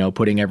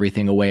 putting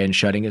everything away and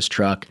shutting his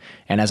truck.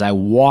 And as I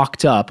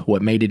walked up,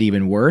 what made it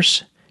even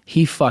worse,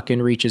 he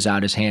fucking reaches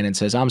out his hand and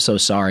says, "I'm so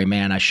sorry,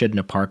 man. I shouldn't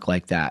have parked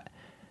like that."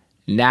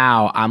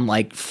 Now I'm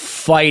like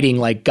fighting,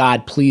 like,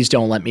 God, please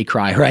don't let me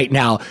cry right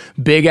now.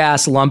 Big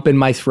ass lump in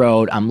my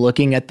throat. I'm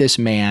looking at this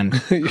man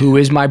who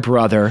is my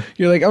brother.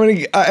 You're like,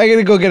 I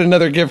gotta go get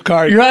another gift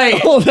card. Right.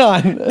 Hold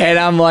on. And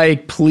I'm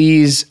like,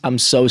 please, I'm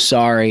so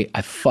sorry.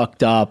 I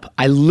fucked up.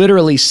 I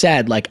literally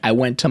said, like, I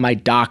went to my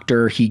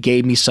doctor. He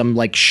gave me some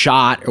like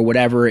shot or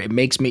whatever. It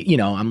makes me,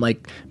 I'm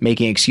like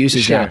making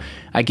excuses Sure. now.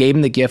 I gave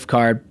him the gift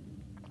card.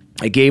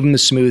 I gave him the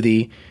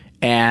smoothie.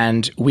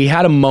 And we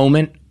had a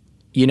moment.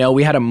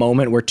 We had a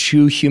moment where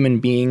two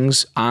human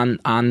beings on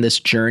this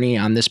journey,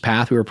 on this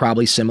path, we were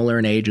probably similar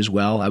in age as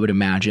well, I would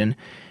imagine.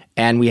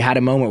 And we had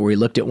a moment where we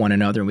looked at one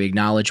another and we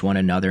acknowledged one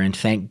another. And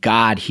thank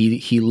God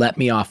he let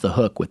me off the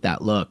hook with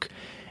that look.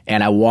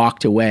 And I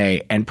walked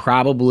away, and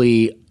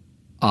probably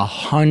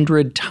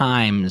 100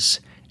 times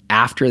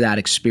after that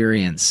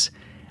experience,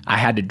 I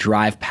had to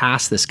drive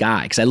past this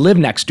guy because I live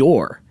next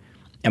door.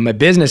 And my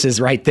business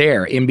is right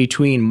there in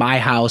between my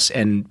house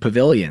and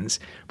Pavilions.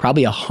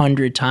 Probably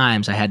 100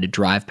 times I had to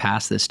drive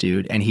past this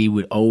dude, and he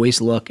would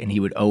always look and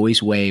he would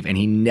always wave, and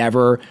he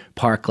never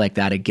parked like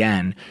that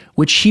again,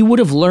 which he would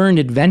have learned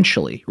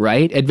eventually,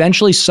 right?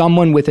 Eventually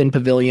someone within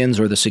Pavilions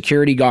or the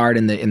security guard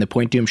in the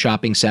Point Dume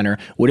shopping center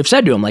would have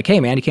said to him like, "Hey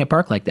man, you can't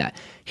park like that."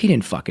 He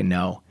didn't fucking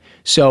know.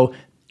 So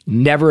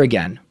never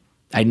again.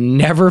 I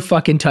never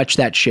fucking touched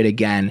that shit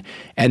again.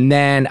 And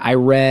then I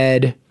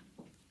read,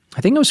 I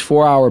think it was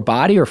 4 Hour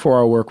Body or 4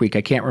 Hour Work Week.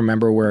 I can't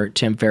remember, where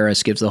Tim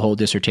Ferriss gives the whole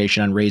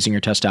dissertation on raising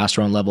your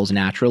testosterone levels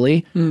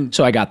naturally.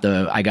 So I got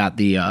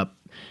the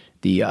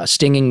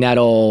stinging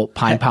nettle,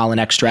 pine pollen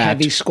extract.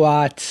 Heavy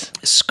squats.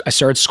 I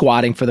started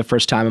squatting for the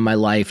first time in my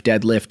life,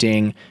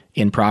 deadlifting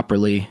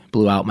improperly,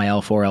 blew out my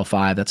L4,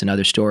 L5. That's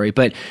another story.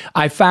 But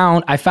I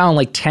found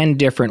like 10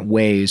 different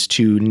ways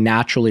to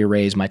naturally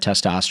raise my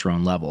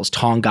testosterone levels.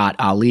 Tongat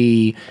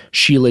Ali,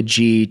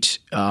 Shilajit,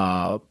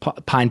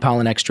 pine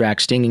pollen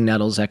extract, stinging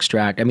nettles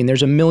extract. I mean,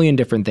 there's a million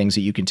different things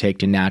that you can take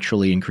to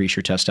naturally increase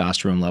your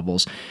testosterone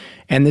levels.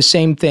 And the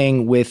same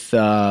thing with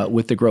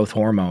the growth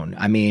hormone.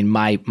 I mean,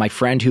 my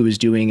friend who was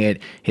doing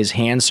it, his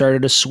hands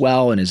started to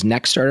swell and his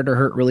neck started to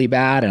hurt really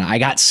bad. And I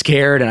got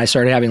scared and I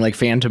started having like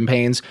phantom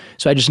pains.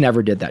 So I just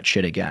never did that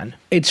shit again.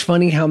 It's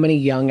funny how many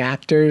young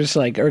actors,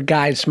 or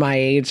guys my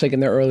age, like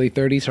in their early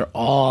 30s, are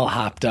all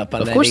hopped up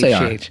on that HGH. Of course they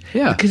are.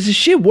 Yeah. Because the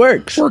shit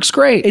works. Works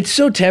great. It's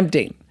so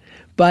tempting.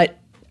 But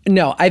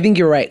no, I think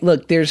you're right.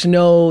 Look, there's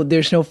no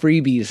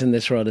freebies in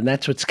this world, and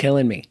that's what's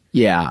killing me.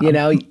 Yeah.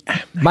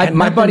 My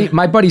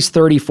my buddy's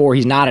 34.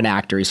 He's not an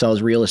actor. He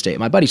sells real estate.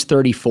 My buddy's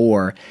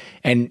 34,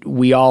 and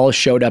we all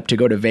showed up to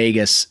go to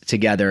Vegas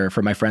together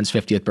for my friend's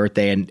 50th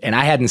birthday, and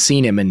I hadn't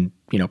seen him in,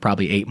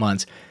 probably 8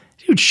 months.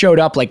 Dude showed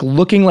up like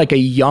looking like a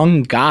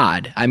young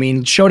god. I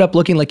mean, showed up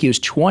looking like he was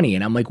 20,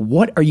 and I'm like,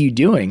 "What are you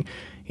doing?"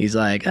 He's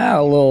like,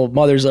 a little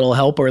mother's little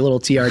helper, a little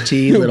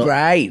TRT.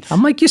 Right.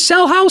 I'm like, you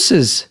sell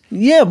houses.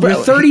 Yeah, bro.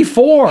 You're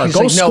 34. He's Go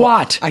like, "No,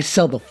 squat. I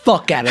sell the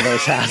fuck out of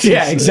those houses."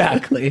 Yeah,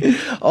 exactly.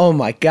 Oh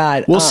my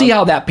God. We'll see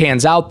how that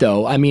pans out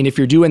though. I mean, if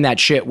you're doing that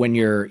shit when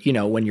you're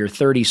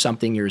 30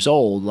 something years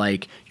old,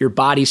 like your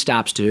body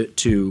stops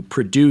to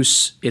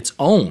produce its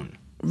own.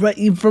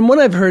 Right. From what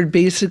I've heard,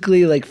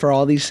 basically, like for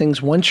all these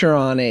things, once you're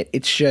on it,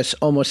 it's just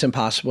almost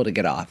impossible to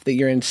get off. That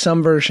you're in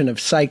some version of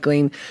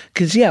cycling.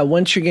 Because,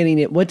 once you're getting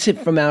it, what's it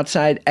from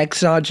outside?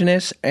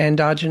 Exogenous?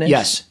 Endogenous?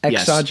 Yes.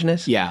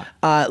 Exogenous? Yeah.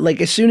 Like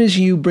as soon as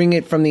you bring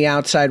it from the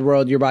outside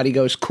world, your body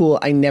goes, cool,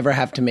 I never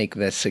have to make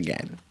this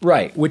again.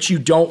 Right. Which you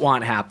don't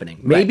want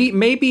happening. Maybe,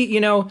 maybe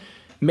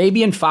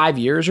in 5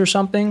 years or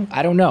something.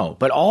 I don't know.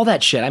 But all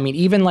that shit, I mean,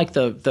 even like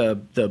the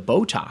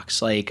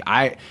Botox, like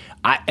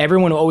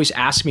everyone always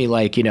asks me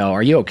like,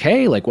 are you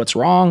okay? Like what's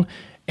wrong?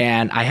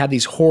 And I had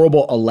these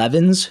horrible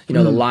 11s,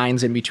 the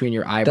lines in between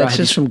your eyebrows. That's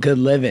just from good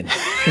living.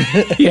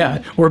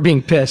 Yeah, we're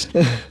being pissed.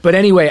 But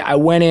anyway, I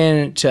went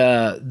into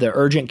the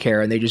urgent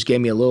care and they just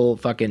gave me a little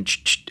fucking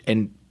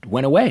and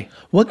went away.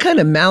 What kind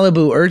of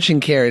Malibu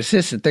urgent care is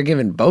this that they're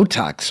giving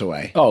Botox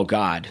away? Oh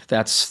God,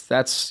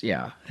 that's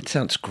yeah. That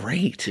sounds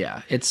great.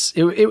 Yeah,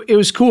 it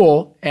was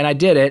cool, and I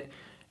did it,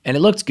 and it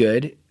looked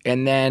good,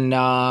 and then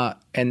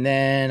And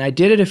then I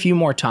did it a few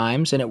more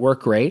times and it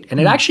worked great. And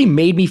it actually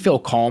made me feel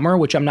calmer,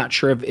 which I'm not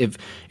sure if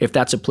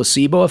that's a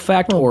placebo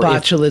effect or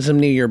botulism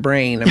near your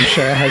brain, I'm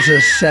sure it has a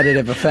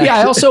sedative effect. Yeah,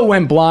 I also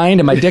went blind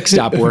and my dick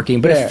stopped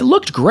working, but it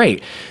looked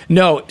great.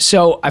 No,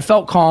 so I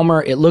felt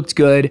calmer. It looked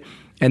good.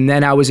 And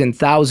then I was in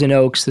Thousand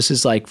Oaks. This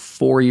is like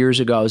 4 years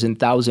ago. I was in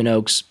Thousand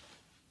Oaks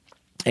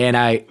and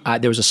I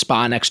there was a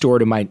spa next door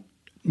to my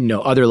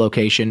other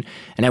location.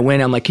 And I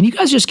went, I'm like, can you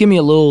guys just give me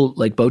a little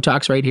like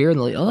Botox right here? And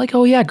they're like,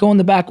 oh yeah, go in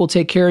the back. We'll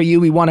take care of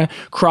you. We want to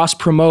cross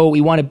promote.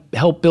 We want to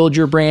help build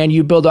your brand.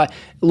 You build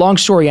long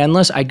story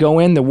endless. I go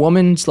in, the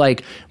woman's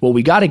like, well,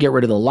 we got to get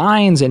rid of the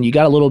lines. And you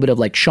got a little bit of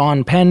like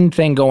Sean Penn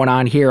thing going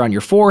on here on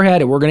your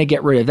forehead. And we're going to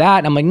get rid of that.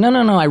 And I'm like, no.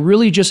 I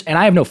really just, and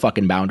I have no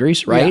fucking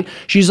boundaries, right? Yeah.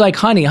 She's like,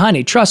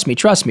 honey, trust me.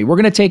 We're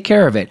going to take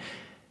care of it.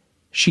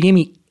 She gave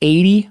me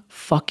 80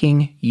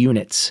 fucking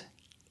units.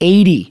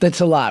 80.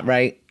 That's a lot,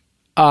 right?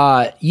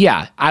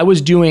 Yeah, I was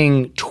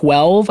doing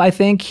 12, I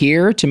think,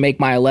 here to make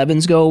my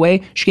 11s go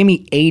away. She gave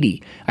me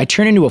 80. I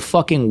turned into a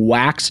fucking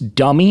wax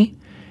dummy,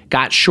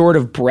 got short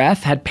of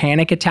breath, had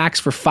panic attacks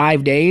for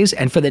 5 days,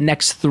 and for the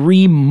next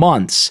 3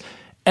 months,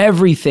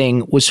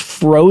 everything was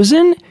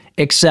frozen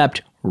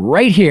except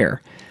right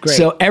here. Great.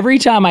 So every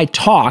time I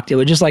talked, it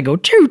would just like go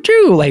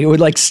choo-choo, like it would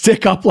like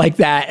stick up like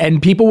that,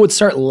 and people would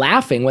start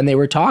laughing when they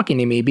were talking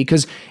to me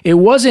because it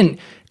wasn't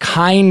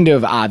kind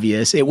of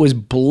obvious. It was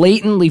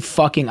blatantly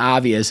fucking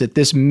obvious that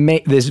this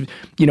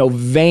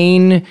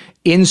vain,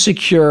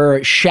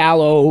 insecure,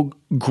 shallow,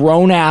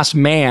 grown-ass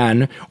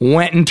man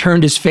went and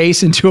turned his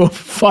face into a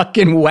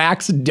fucking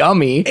wax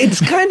dummy. It's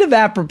kind of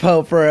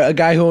apropos for a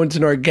guy who owns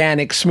an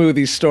organic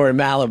smoothie store in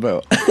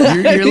Malibu.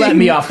 You're letting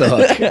me off the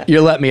hook.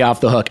 You're letting me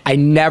off the hook. I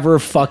never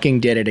fucking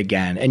did it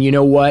again. And you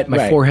know what?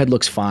 My forehead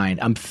looks fine.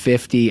 I'm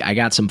 50. I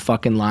got some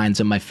fucking lines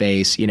in my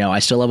face. I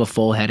still have a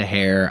full head of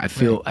hair. I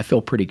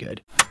feel pretty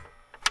good.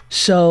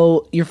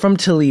 So you're from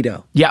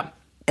Toledo. Yeah.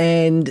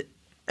 And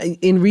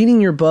in reading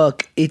your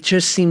book, it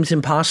just seems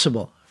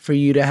impossible for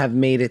you to have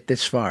made it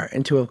this far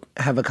and to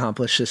have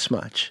accomplished this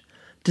much.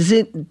 Does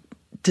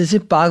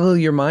it boggle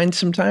your mind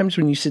sometimes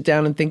when you sit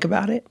down and think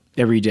about it?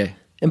 Every day.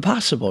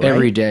 Impossible, right?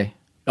 Every day.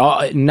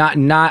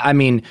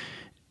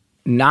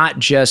 Not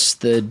just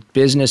the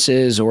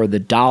businesses or the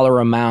dollar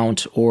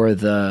amount or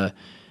the,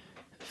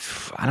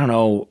 I don't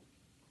know,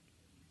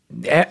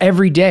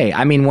 every day.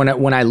 I mean,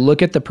 when I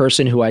look at the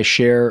person who I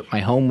share my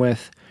home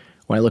with,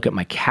 when I look at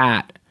my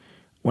cat,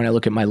 when I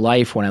look at my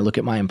life, when I look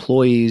at my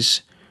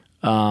employees,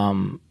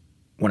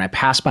 when I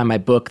pass by my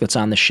book that's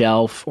on the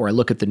shelf, or I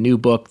look at the new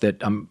book that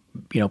I'm,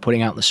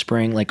 putting out in the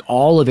spring, like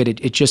all of it,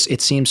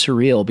 it seems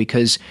surreal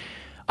because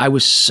I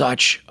was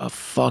such a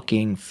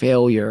fucking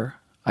failure.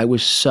 I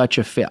was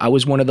I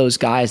was one of those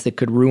guys that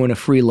could ruin a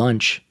free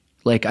lunch.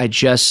 Like I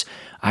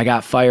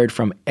got fired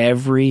from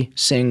every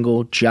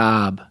single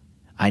job.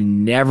 I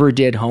never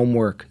did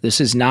homework. This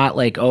is not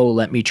like, oh,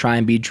 let me try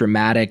and be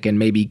dramatic and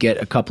maybe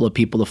get a couple of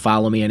people to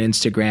follow me on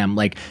Instagram.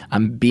 Like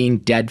I'm being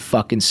dead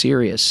fucking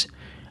serious.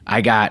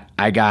 I got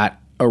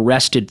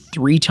arrested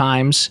 3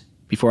 times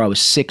before I was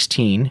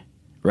 16,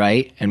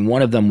 right? And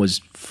one of them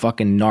was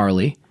fucking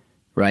gnarly,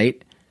 right?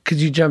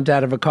 Because you jumped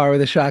out of a car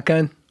with a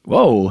shotgun?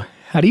 Whoa,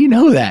 how do you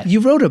know that? You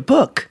wrote a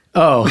book.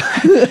 Oh,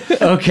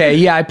 okay.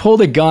 Yeah, I pulled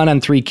a gun on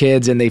 3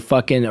 kids and they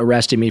fucking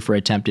arrested me for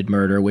attempted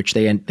murder, which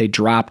they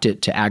dropped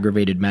it to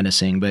aggravated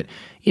menacing. But,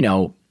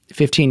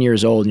 15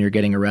 years old and you're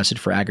getting arrested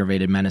for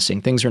aggravated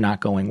menacing. Things are not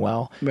going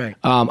well. Right.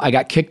 I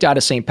got kicked out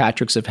of St.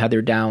 Patrick's of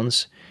Heather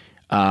Downs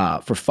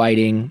for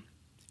fighting.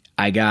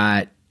 I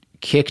got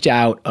kicked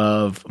out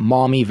of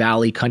Maumee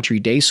Valley Country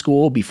Day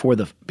School before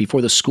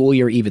the school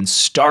year even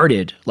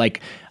started.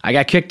 Like I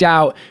got kicked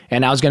out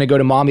and I was going to go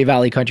to Maumee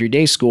Valley Country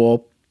Day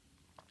School.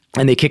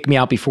 And they kicked me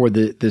out before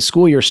the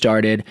school year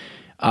started,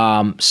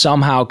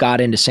 somehow got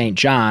into St.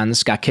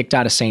 John's, got kicked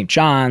out of St.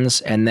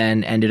 John's, and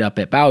then ended up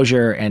at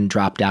Bowsher and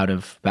dropped out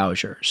of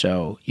Bowsher.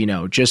 So,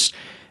 just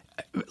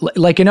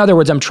like, in other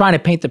words, I'm trying to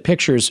paint the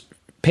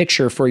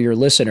picture for your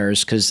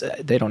listeners because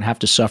they don't have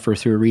to suffer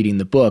through reading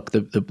the book.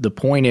 The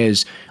point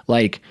is,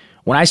 like,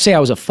 when I say I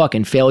was a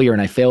fucking failure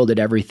and I failed at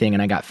everything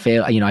and I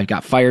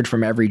got fired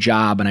from every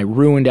job and I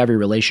ruined every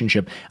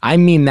relationship, I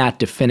mean that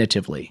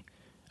definitively.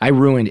 I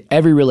ruined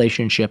every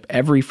relationship,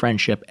 every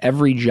friendship,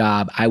 every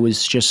job. I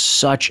was just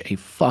such a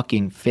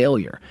fucking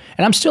failure.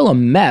 And I'm still a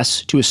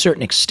mess to a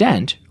certain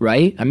extent,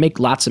 right? I make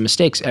lots of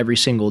mistakes every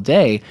single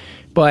day.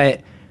 But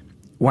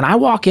when I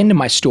walk into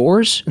my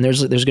stores, and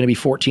there's going to be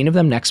 14 of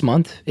them next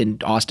month, in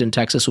Austin,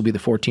 Texas will be the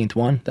 14th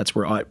one. That's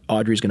where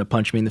Audrey's going to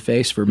punch me in the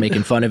face for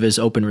making fun of his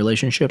open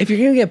relationship. If you're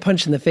going to get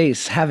punched in the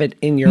face, have it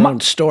in your own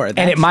store. And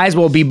it might as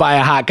well be by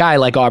a hot guy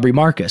like Aubrey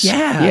Marcus.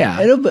 Yeah.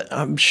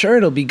 I'm sure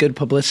it'll be good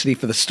publicity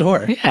for the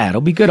store. Yeah, it'll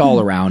be good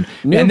all around.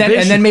 and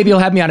then maybe he'll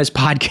have me on his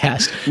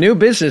podcast. New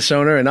business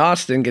owner in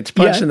Austin gets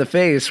punched in the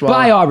face while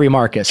by Aubrey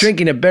Marcus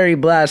drinking a Berry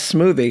Blast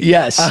smoothie.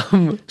 Yes.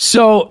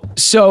 So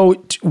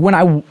when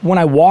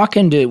I walk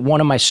into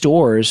one of my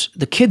stores,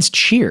 the kids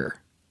cheer.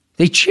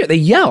 They cheer. They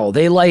yell.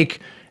 They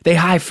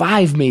high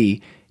five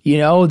me.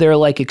 They're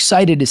like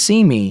excited to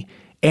see me.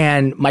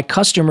 And my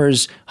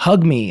customers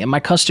hug me, and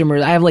my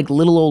customers, I have like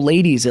little old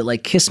ladies that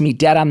like kiss me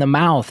dead on the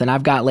mouth. And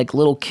I've got like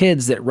little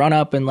kids that run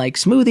up and like,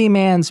 smoothie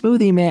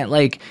man.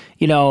 Like,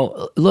 you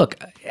know, look,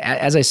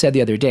 as I said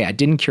the other day, I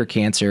didn't cure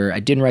cancer. I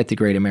didn't write the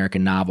great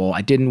American novel.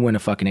 I didn't win a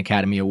fucking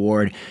Academy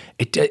Award.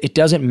 It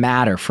doesn't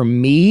matter. For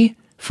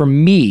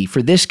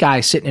this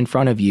guy sitting in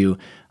front of you,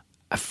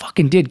 I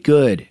fucking did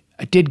good.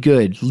 I did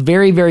good.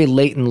 Very, very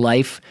late in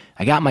life,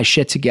 I got my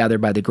shit together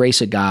by the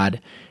grace of God.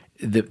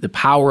 The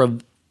power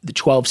of the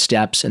 12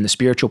 steps and the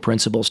spiritual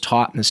principles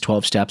taught in this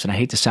 12 steps. And I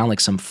hate to sound like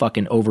some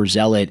fucking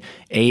overzealot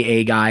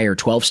AA guy or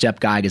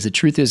 12-step guy, because the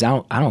truth is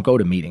I don't go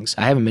to meetings.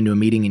 I haven't been to a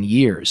meeting in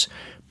years.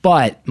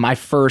 But my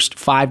first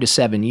 5 to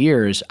 7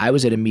 years, I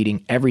was at a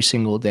meeting every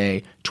single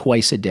day,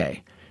 twice a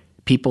day.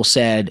 People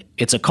said,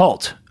 it's a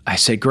cult. I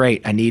said,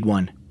 great, I need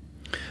one.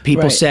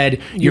 People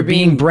said, you're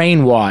being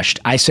brainwashed.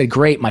 I said,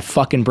 great, my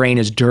fucking brain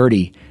is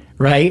dirty,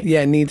 right?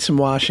 Yeah, needs some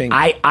washing.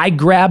 I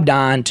grabbed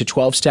on to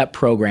 12-step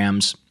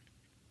programs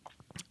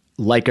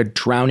like a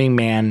drowning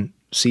man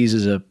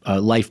seizes a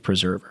life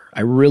preserver.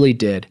 I really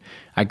did.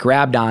 I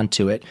grabbed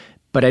onto it,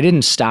 but I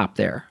didn't stop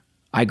there.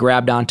 I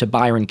grabbed onto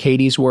Byron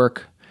Katie's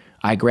work.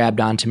 I grabbed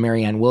onto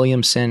Marianne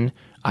Williamson.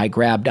 I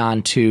grabbed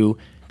onto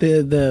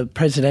the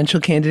presidential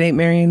candidate,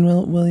 Marianne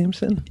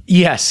Williamson?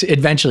 Yes,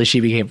 eventually she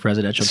became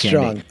presidential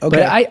candidate. Okay.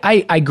 But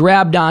I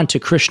grabbed onto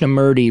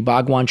Krishnamurti,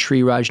 Bhagwan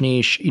Sri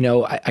Rajneesh. You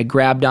know, I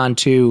grabbed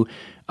onto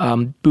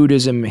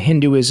Buddhism,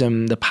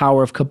 Hinduism, the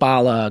power of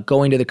Kabbalah,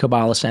 going to the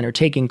Kabbalah Center,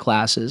 taking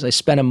classes. I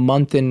spent a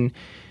month in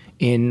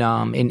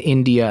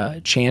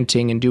India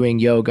chanting and doing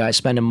yoga. I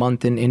spent a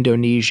month in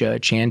Indonesia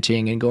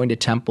chanting and going to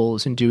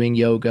temples and doing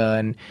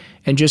yoga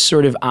and just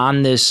sort of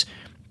on this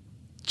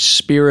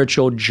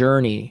spiritual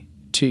journey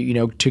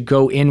to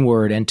go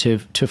inward and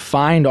to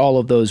find all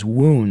of those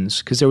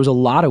wounds, because there was a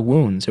lot of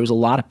wounds. There was a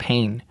lot of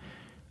pain.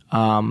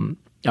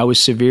 I was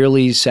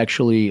severely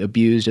sexually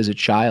abused as a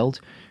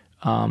child.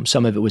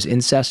 Some of it was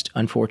incest,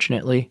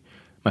 unfortunately.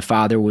 My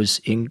father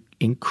was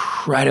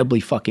incredibly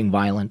fucking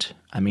violent.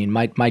 I mean,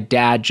 my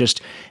dad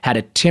just had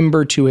a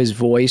timbre to his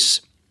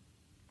voice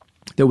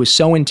that was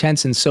so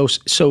intense and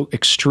so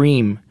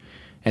extreme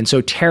and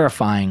so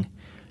terrifying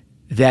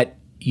that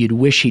you'd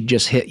wish he'd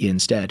just hit you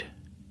instead.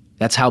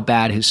 That's how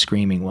bad his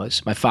screaming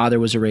was. My father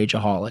was a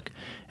rageaholic,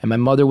 and my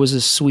mother was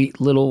a sweet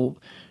little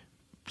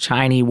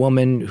tiny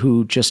woman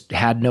who just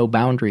had no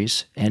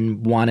boundaries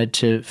and wanted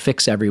to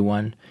fix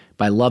everyone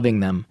by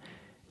loving them.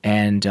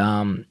 And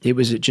it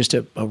was just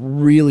a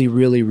really,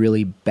 really,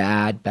 really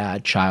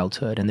bad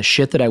childhood. And the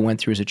shit that I went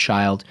through as a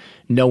child,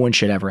 no one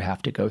should ever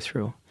have to go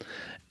through.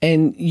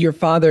 And your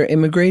father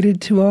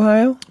immigrated to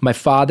Ohio? My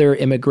father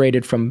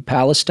immigrated from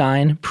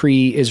Palestine,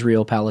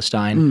 pre-Israel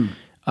Palestine.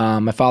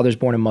 My father's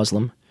born a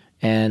Muslim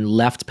and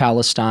left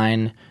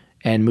Palestine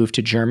and moved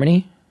to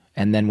Germany,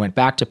 and then went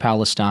back to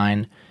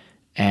Palestine,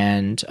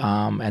 and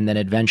then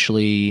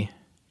eventually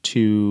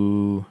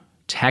to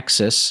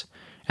Texas,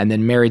 and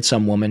then married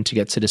some woman to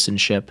get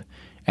citizenship.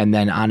 And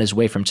then on his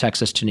way from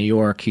Texas to New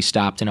York, he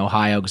stopped in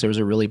Ohio because there was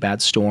a really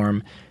bad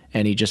storm,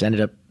 and he just ended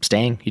up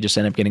staying. He just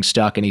ended up getting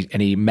stuck, and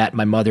he met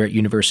my mother at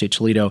University of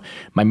Toledo.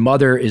 My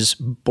mother is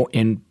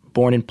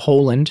born in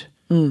Poland,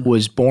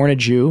 was born a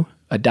Jew,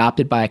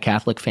 adopted by a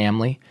Catholic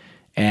family,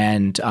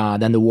 and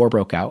then the war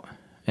broke out.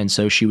 And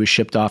so she was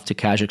shipped off to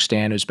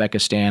Kazakhstan,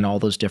 Uzbekistan, all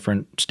those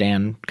different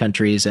Stan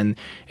countries, and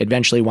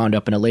eventually wound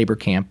up in a labor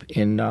camp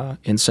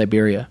in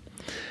Siberia.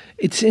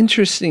 It's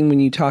interesting when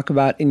you talk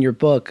about in your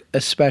book,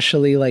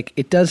 especially like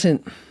it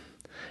doesn't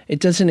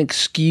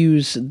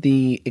excuse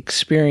the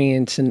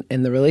experience and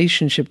the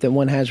relationship that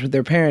one has with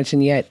their parents,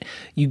 and yet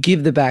you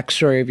give the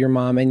backstory of your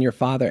mom and your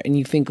father, and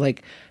you think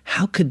like,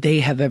 how could they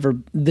have ever,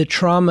 the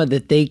trauma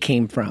that they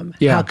came from,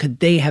 how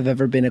could they have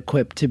ever been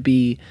equipped to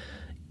be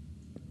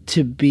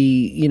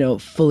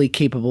fully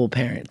capable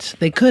parents?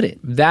 They couldn't.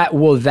 That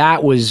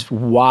was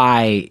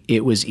why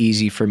it was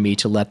easy for me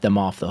to let them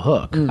off the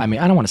hook. I mean,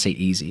 I don't want to say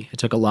easy. It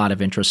took a lot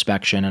of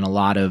introspection and a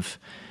lot of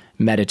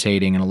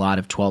meditating and a lot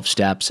of 12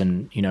 steps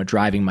and,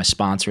 driving my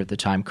sponsor at the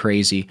time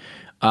crazy.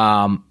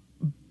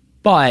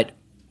 But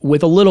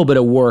with a little bit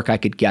of work, I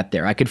could get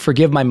there. I could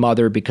forgive my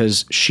mother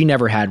because she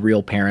never had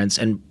real parents,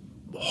 and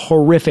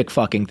horrific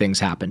fucking things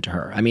happened to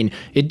her. I mean,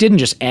 it didn't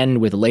just end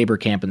with labor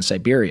camp in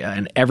Siberia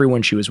and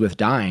everyone she was with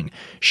dying.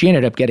 She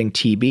ended up getting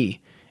TB,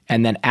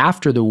 and then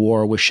after the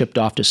war was shipped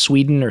off to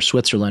Sweden or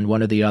Switzerland,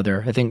 one or the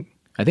other. I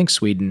think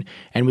Sweden,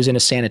 and was in a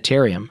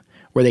sanitarium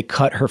where they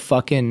cut her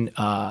fucking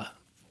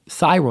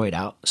thyroid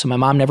out. So my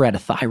mom never had a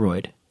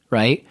thyroid,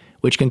 right?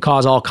 Which can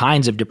cause all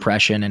kinds of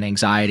depression and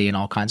anxiety and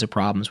all kinds of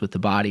problems with the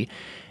body.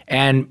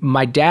 And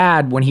my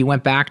dad, when he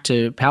went back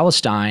to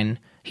Palestine,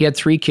 he had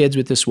 3 kids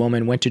with this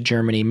woman, went to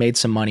Germany, made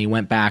some money,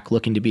 went back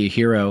looking to be a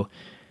hero.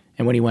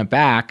 And when he went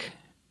back,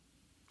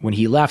 when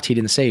he left, he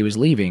didn't say he was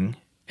leaving.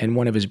 And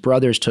one of his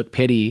brothers took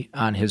pity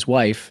on his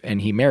wife, and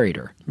he married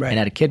her and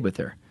had a kid with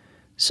her.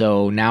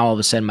 So now all of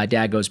a sudden my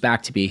dad goes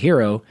back to be a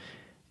hero,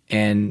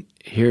 And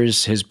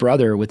here's his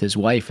brother with his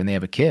wife, and they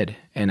have a kid.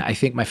 And I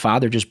think my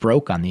father just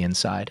broke on the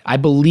inside. I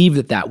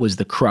believe that was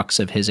the crux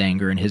of his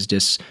anger and his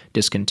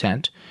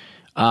discontent.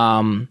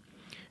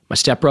 My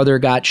stepbrother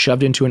got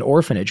shoved into an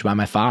orphanage by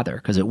my father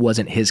because it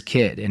wasn't his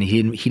kid. And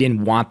he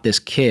didn't want this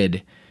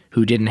kid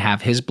who didn't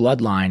have his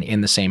bloodline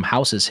in the same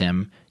house as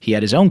him. He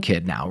had his own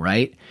kid now,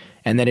 right?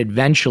 And then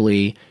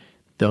eventually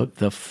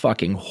the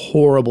fucking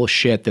horrible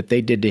shit that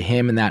they did to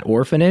him in that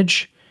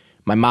orphanage,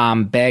 my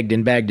mom begged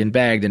and begged and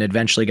begged and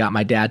eventually got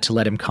my dad to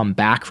let him come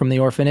back from the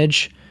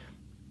orphanage.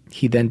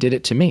 He then did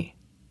it to me,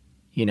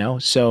 you know?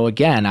 So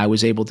again, I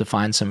was able to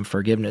find some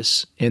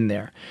forgiveness in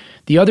there.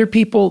 The other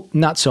people,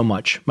 not so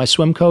much. My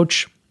swim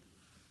coach,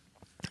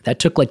 that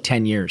took like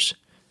 10 years.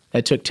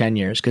 That took 10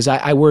 years because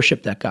I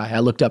worshiped that guy. I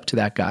looked up to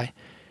that guy.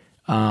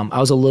 I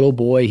was a little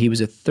boy. He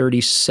was a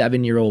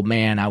 37-year-old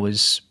man. I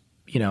was,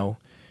 8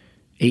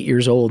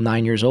 years old,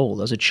 9 years old.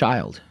 I was a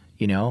child,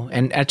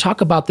 And I talk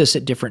about this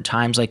at different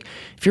times. Like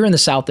if you're in the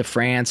south of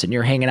France and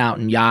you're hanging out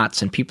in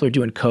yachts and people are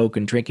doing coke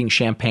and drinking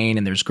champagne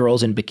and there's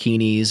girls in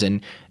bikinis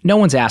and no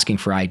one's asking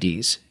for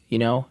IDs,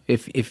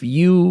 If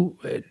you,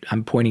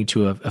 I'm pointing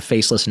to a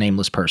faceless,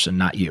 nameless person,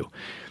 not you.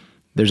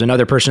 There's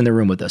another person in the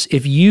room with us.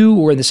 If you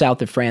were in the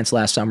south of France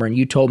last summer and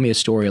you told me a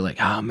story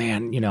like, oh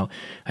man,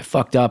 I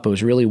fucked up. It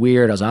was really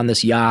weird. I was on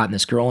this yacht and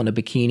this girl in a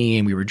bikini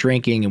and we were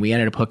drinking and we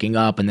ended up hooking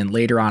up. And then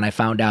later on I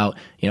found out,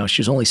 she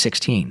was only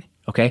 16.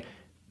 Okay.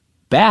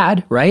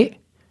 Bad, right?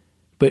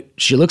 But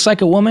she looks like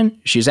a woman.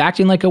 She's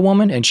acting like a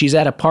woman and she's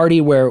at a party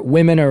where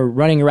women are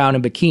running around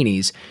in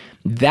bikinis.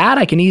 That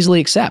I can easily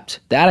accept.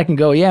 That I can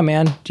go, yeah,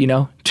 man,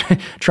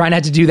 try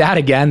not to do that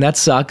again. That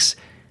sucks.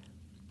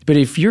 But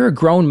if you're a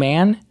grown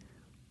man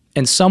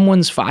and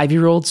someone's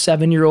 5-year-old,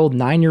 7-year-old,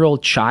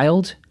 9-year-old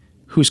child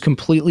who's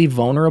completely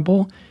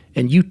vulnerable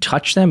and you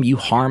touch them, you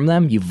harm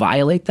them, you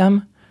violate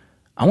them,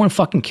 I want to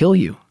fucking kill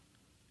you,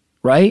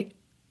 right?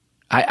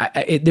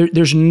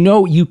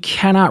 You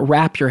cannot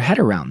wrap your head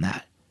around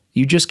that.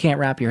 You just can't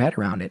wrap your head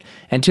around it.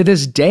 And to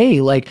this day,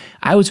 like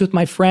I was with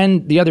my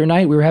friend the other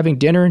night, we were having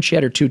dinner and she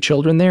had her 2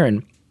 children there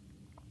and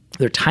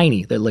they're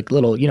tiny. They're like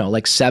little,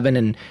 like 7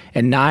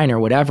 and 9 or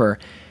whatever.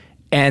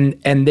 And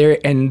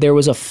there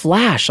was a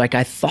flash, like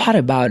I thought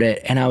about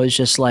it and I was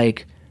just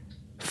like,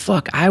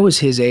 fuck, I was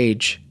his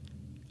age.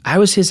 I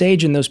was his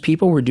age and those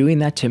people were doing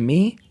that to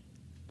me.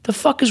 The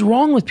fuck is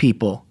wrong with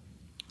people?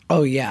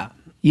 Oh yeah.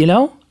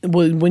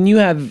 Well,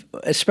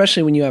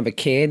 especially when you have a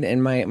kid,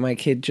 and my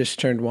kid just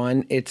turned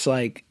 1, it's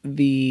like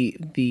the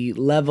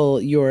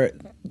level, your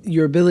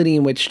ability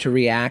in which to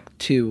react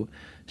to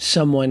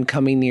someone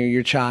coming near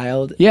your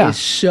child is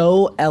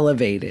so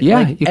elevated.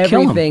 Yeah, like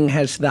everything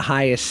has the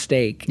highest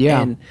stake.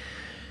 Yeah. And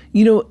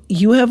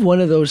you have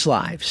one of those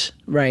lives,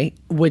 right?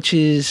 Which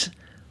is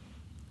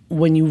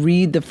when you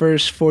read the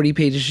first 40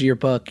 pages of your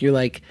book, you're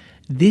like,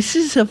 this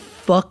is a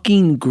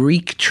fucking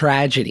Greek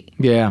tragedy.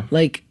 Yeah.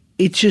 Like,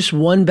 it's just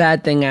one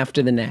bad thing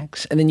after the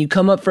next. And then you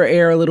come up for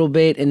air a little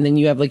bit and then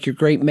you have like your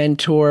great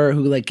mentor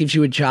who like gives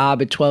you a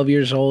job at 12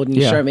 years old and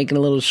you start making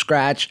a little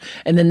scratch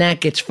and then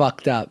that gets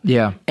fucked up.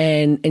 Yeah.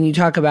 And you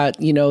talk about,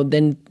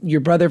 then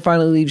your brother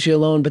finally leaves you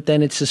alone, but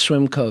then it's the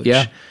swim coach.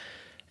 Yeah.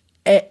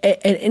 At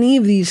any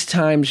of these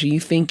times, are you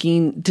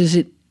thinking,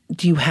 do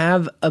you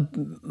have a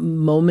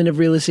moment of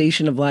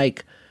realization of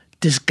like,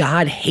 does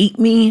God hate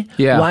me?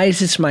 Yeah. Why is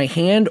this my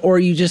hand? Or are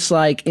you just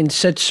like in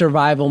such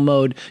survival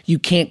mode, you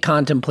can't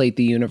contemplate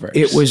the universe?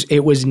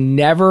 It was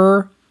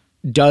never,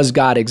 does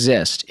God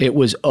exist? It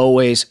was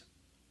always,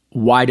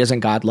 why doesn't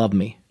God love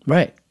me?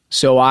 Right.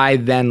 So I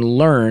then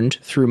learned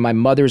through my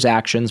mother's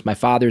actions, my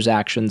father's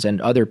actions,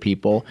 and other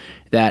people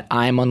that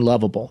I'm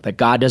unlovable, that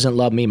God doesn't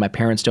love me, my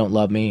parents don't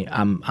love me,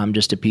 I'm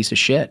just a piece of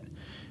shit.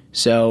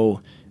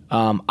 So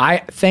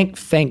I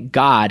thank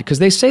God, because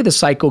they say the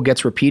cycle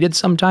gets repeated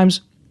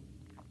sometimes.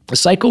 The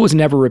cycle was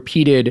never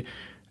repeated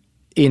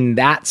in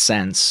that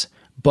sense,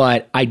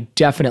 but I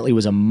definitely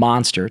was a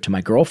monster to my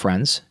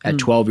girlfriends at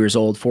 12 years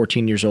old,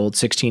 14 years old,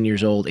 16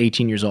 years old,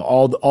 18 years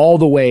old, all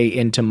the way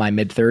into my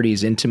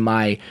mid-30s, into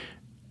my,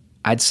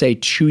 I'd say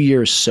 2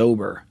 years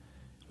sober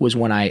was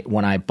when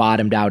I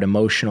bottomed out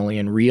emotionally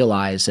and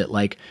realized that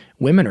like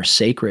women are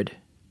sacred.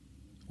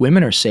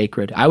 Women are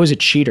sacred. I was a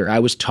cheater. I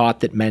was taught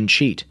that men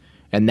cheat.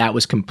 And that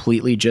was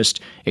completely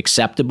just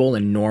acceptable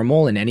and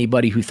normal, and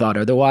anybody who thought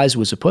otherwise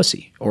was a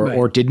pussy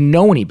or didn't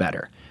know any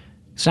better.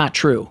 It's not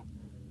true.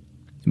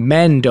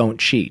 Men don't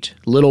cheat.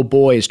 Little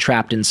boys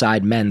trapped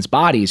inside men's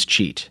bodies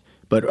cheat.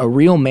 But a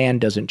real man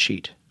doesn't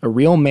cheat. A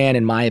real man,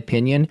 in my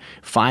opinion,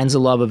 finds the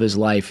love of his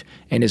life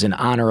and is an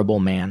honorable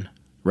man,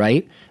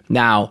 right?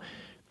 Now,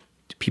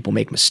 do people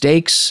make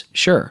mistakes?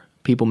 Sure.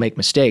 People make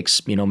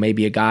mistakes.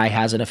 Maybe a guy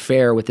has an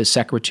affair with his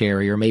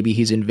secretary, or maybe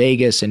he's in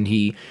Vegas and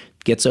he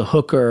gets a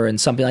hooker and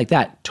something like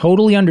that.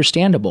 Totally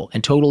understandable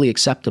and totally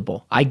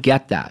acceptable. I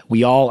get that.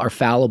 We all are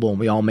fallible and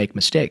we all make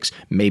mistakes.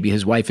 Maybe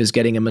his wife is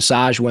getting a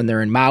massage when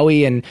they're in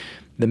Maui and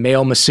the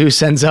male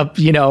masseuse ends up,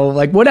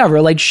 like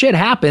whatever, like shit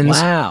happens.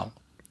 Wow.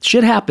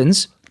 Shit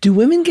happens. Do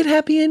women get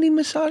happy ending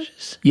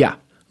massages? Yeah.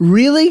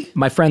 Really?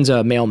 My friend's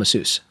a male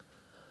masseuse.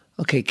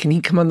 Okay, can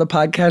he come on the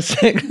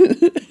podcast?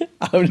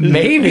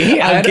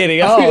 Maybe. I'm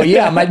kidding. Oh,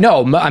 yeah.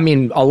 I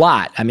mean, a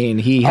lot. I mean,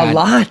 he had... A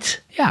lot?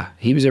 Yeah.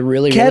 He was a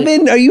really...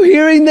 Kevin, are you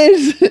hearing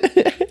this?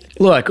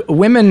 Look,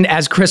 women,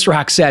 as Chris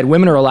Rock said,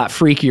 women are a lot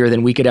freakier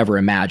than we could ever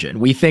imagine.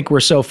 We think we're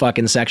so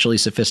fucking sexually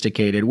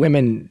sophisticated.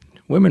 Women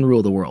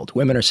rule the world.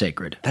 Women are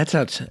sacred. That's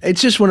outside.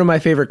 It's just one of my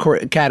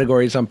favorite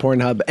categories on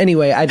Pornhub.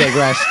 Anyway, I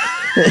digress.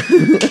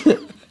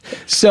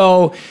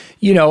 So,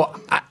 you know,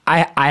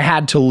 I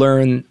had to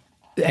learn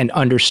and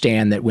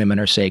understand that women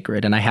are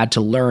sacred. And I had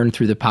to learn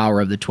through the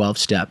power of the 12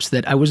 steps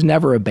that I was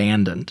never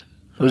abandoned.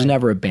 I was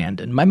never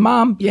abandoned. My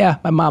mom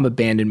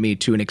abandoned me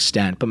to an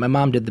extent, but my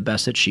mom did the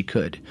best that she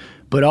could.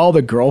 But all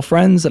the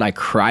girlfriends that I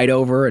cried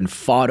over and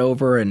fought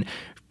over and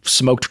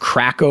smoked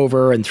crack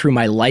over and threw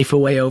my life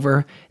away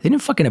over, they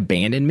didn't fucking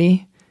abandon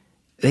me.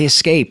 They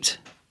escaped.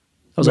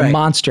 I was a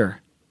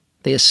monster.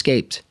 They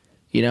escaped.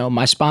 You know,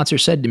 my sponsor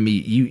said to me,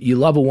 you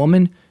love a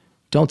woman,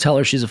 don't tell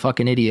her she's a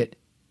fucking idiot.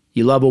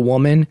 You love a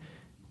woman,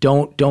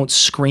 don't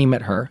scream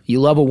at her. You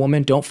love a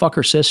woman, don't fuck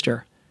her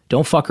sister.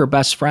 Don't fuck her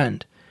best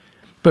friend.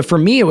 But for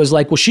me, it was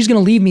like, well, she's going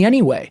to leave me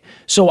anyway.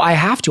 So I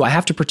have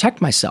to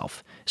protect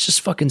myself. It's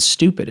just fucking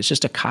stupid. It's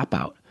just a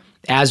cop-out.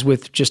 As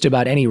with just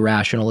about any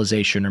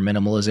rationalization or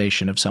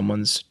minimalization of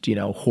someone's, you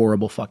know,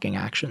 horrible fucking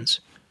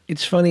actions.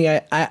 It's funny.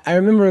 I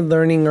remember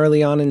learning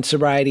early on in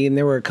sobriety, and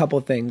there were a couple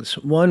things.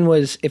 One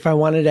was, if I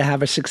wanted to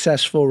have a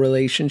successful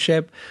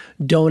relationship,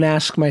 don't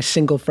ask my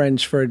single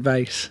friends for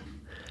advice.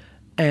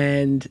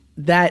 And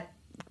that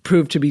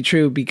proved to be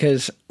true,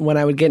 because when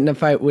I would get in a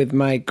fight with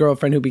my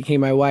girlfriend who became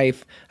my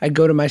wife, I'd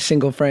go to my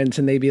single friends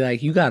and they'd be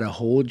like, you got to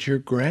hold your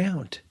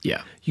ground.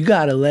 Yeah. You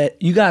got to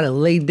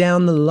lay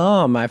down the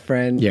law, my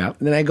friend. Yeah.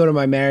 And then I go to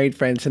my married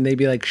friends and they'd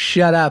be like,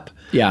 shut up.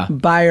 Yeah.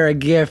 Buy her a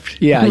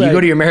gift. Yeah. Like, You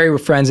go to your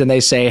married friends and they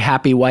say,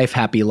 happy wife,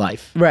 happy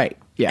life. right.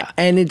 Yeah.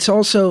 And it's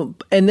also,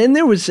 and then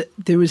there was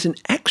an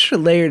extra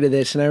layer to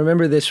this. And I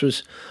remember this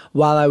was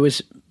while I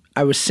was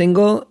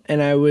single,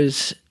 and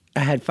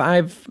I had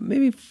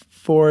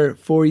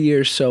 4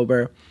 years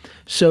sober.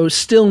 So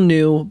still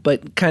new,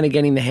 but kind of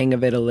getting the hang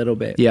of it a little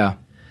bit. Yeah.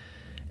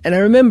 And I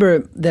remember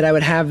that I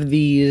would have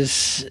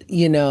these,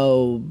 you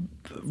know,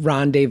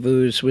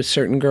 rendezvous with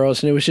certain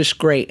girls, and it was just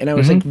great. And I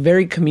was like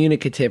very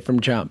communicative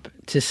from jump,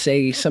 to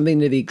say something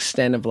to the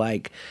extent of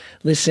like,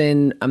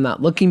 listen, I'm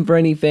not looking for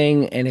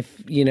anything, and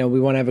if, you know, we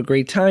want to have a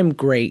great time,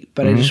 great,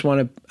 but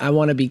I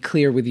want to be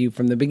clear with you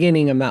from the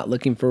beginning, I'm not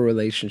looking for a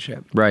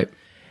relationship. Right.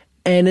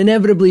 And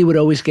inevitably it would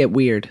always get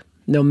weird,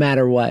 no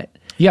matter what.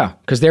 Yeah,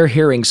 because they're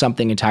hearing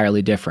something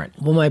entirely different.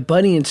 Well, my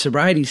buddy in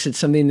sobriety said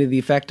something to the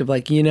effect of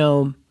like, you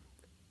know,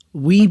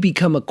 we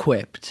become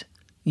equipped.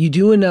 You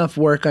do enough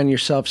work on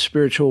yourself,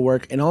 spiritual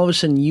work, and all of a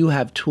sudden you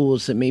have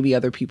tools that maybe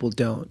other people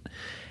don't.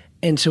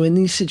 And so in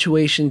these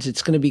situations,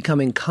 it's going to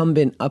become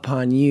incumbent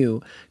upon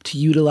you to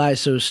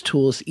utilize those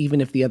tools,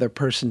 even if the other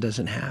person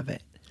doesn't have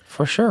it.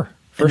 For sure.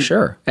 For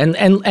sure.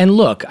 And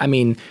look, I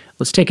mean,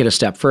 let's take it a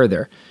step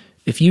further.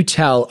 If you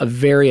tell a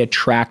very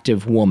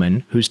attractive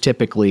woman who's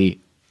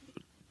typically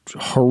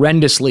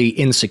horrendously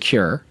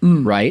insecure,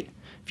 right?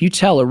 If you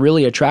tell a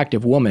really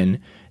attractive woman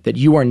that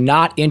you are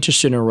not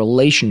interested in a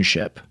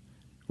relationship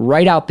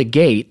right out the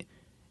gate,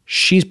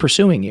 she's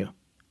pursuing you.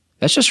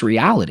 That's just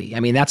reality. I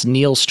mean, that's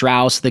Neil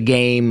Strauss, The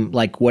Game,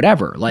 like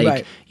whatever.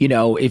 Like, you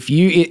know,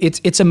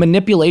 it's a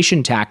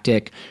manipulation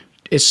tactic,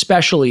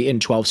 especially in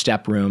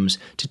 12-step rooms,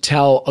 to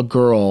tell a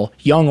girl,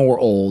 young or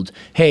old,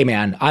 hey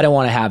man, I don't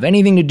want to have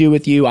anything to do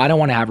with you. I don't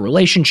want to have a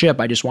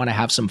relationship. I just want to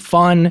have some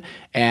fun,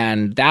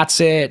 and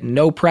that's it.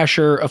 No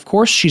pressure. Of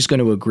course she's going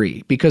to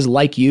agree, because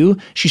like you,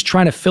 she's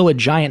trying to fill a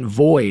giant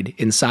void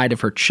inside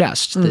of her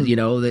chest. That, you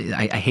know,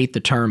 I hate the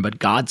term, but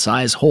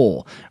God-sized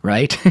hole,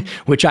 right?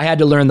 Which I had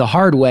to learn the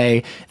hard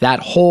way. That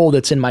hole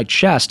that's in my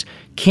chest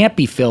can't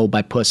be filled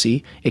by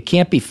pussy. It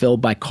can't be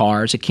filled by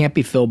cars. It can't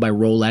be filled by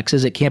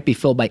Rolexes. It can't be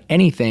filled by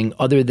anything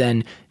other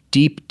than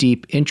deep,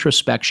 deep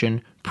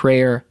introspection,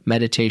 prayer,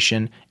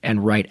 meditation,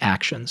 and right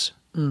actions.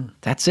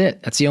 That's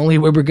it. That's the only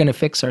way we're going to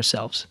fix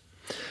ourselves.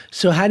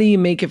 So how do you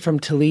make it from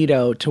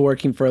Toledo to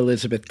working for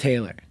Elizabeth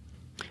Taylor?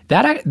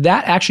 That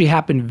actually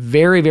happened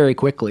very, very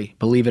quickly,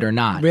 believe it or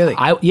not. Really?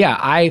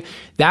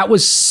 That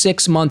was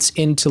 6 months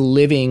into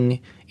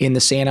living in the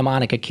Santa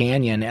Monica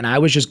Canyon, and I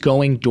was just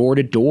going door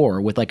to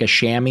door with like a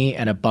chamois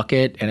and a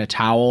bucket and a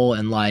towel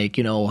and like,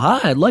 you know,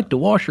 hi, I'd like to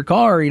wash your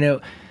car, you know,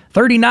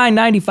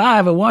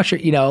 $39.95 a washer,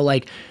 you know,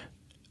 like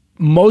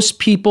most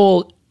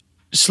people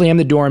slammed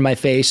the door in my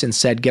face and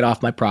said, get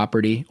off my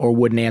property, or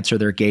wouldn't answer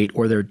their gate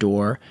or their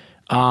door.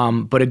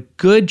 But a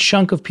good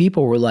chunk of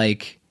people were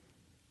like,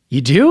 you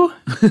do?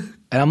 And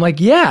I'm like,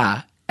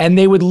 yeah. And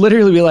they would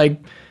literally be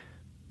like,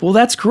 well,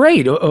 that's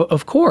great,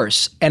 of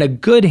course. And a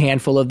good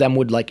handful of them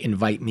would like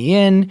invite me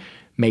in,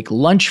 make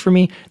lunch for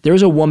me. There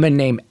was a woman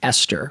named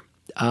Esther.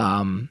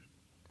 I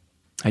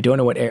don't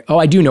know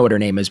I do know what her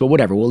name is, but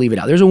whatever, we'll leave it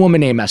out. There's a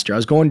woman named Esther. I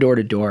was going door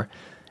to door,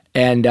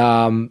 and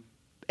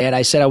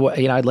I said,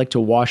 I'd like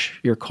to wash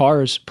your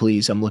cars,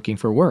 please. I'm looking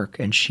for work.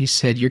 And she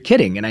said, you're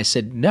kidding. And I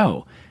said,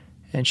 no.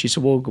 And she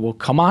said, well,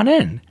 come on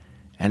in.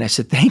 And I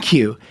said, thank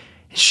you.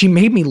 She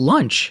made me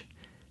lunch.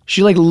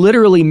 She like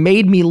literally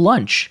made me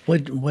lunch.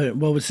 What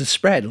was the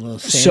spread? A little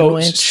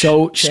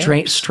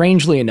sandwich?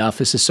 Strangely enough,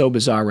 this is so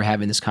bizarre we're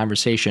having this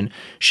conversation.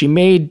 She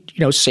made,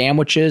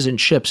 sandwiches and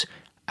chips.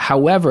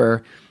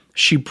 However,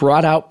 she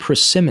brought out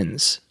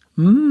persimmons,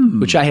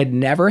 which I had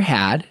never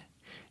had.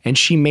 And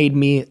she made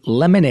me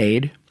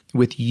lemonade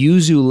with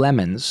yuzu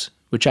lemons,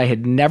 which I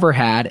had never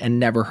had and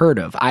never heard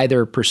of,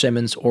 either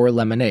persimmons or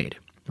lemonade,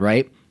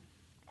 right?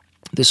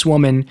 This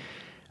woman,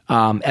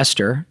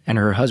 Esther, and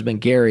her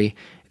husband, Gary,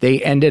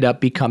 they ended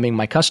up becoming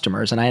my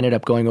customers, and I ended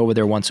up going over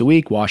there once a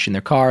week, washing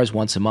their cars,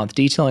 once a month,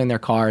 detailing their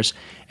cars,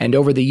 and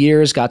over the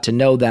years got to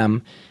know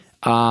them.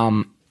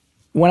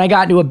 When I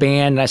got into a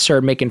band and I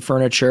started making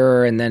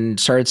furniture and then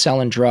started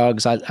selling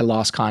drugs, I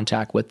lost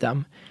contact with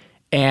them.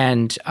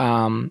 And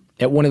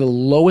at one of the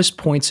lowest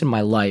points in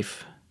my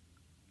life,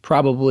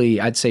 probably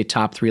I'd say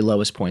top 3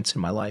 lowest points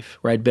in my life,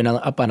 where I'd been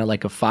up on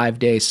like a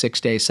 5-day,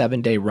 6-day,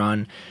 7-day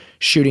run,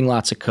 shooting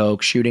lots of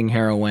coke, shooting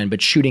heroin,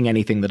 but shooting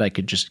anything that I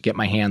could just get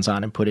my hands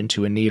on and put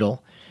into a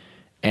needle.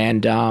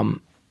 And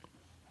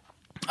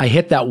I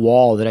hit that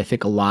wall that I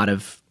think a lot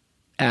of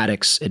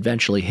addicts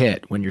eventually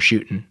hit when you're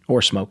shooting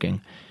or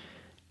smoking.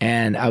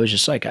 And I was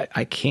just like,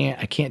 I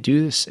can't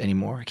do this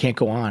anymore. I can't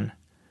go on.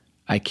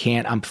 I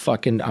can't,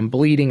 I'm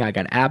bleeding. I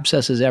got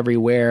abscesses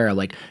everywhere.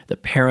 Like the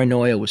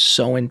paranoia was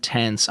so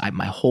intense.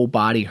 My whole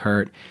body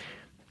hurt.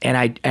 And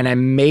I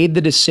made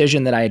the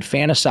decision that I had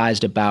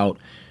fantasized about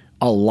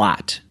a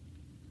lot.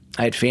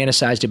 I had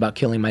fantasized about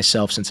killing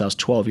myself since I was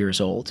 12 years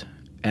old.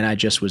 And I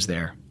just was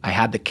there. I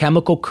had the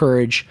chemical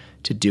courage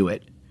to do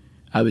it.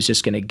 I was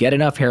just going to get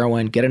enough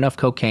heroin, get enough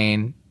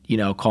cocaine,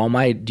 call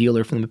my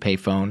dealer from the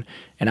payphone,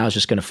 and I was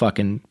just going to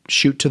fucking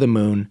shoot to the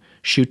moon,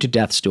 shoot to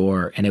death's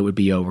door, and it would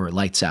be over,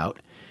 lights out.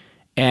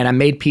 And I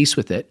made peace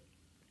with it.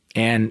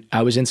 And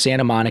I was in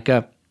Santa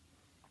Monica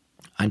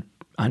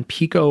on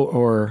Pico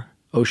or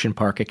Ocean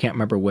Park. I can't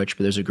remember which,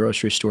 but there's a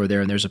grocery store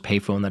there, and there's a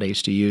payphone that I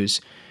used to use.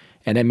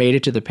 And I made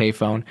it to the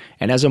payphone.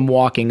 And as I'm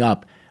walking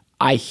up,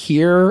 I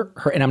hear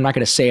her, and I'm not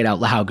going to say it out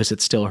loud because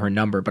it's still her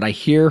number, but I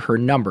hear her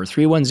number,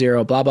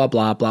 310, blah, blah,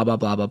 blah, blah, blah,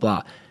 blah, blah,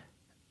 blah.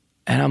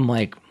 And I'm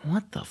like,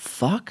 what the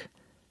fuck?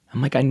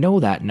 I'm like, I know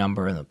that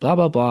number, and blah,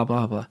 blah, blah,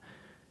 blah, blah.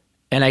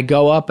 And I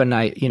go up and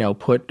I,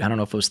 put, I don't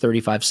know if it was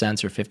 35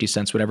 cents or 50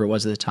 cents, whatever it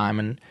was at the time.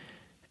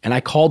 And I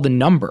called the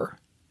number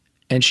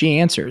and she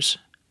answers.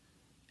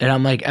 And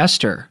I'm like,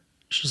 Esther.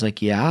 She's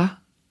like, yeah.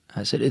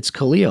 I said, it's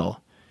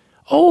Khalil.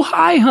 Oh,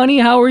 hi, honey.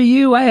 How are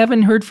you? I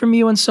haven't heard from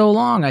you in so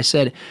long. I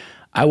said,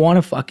 I want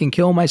to fucking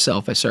kill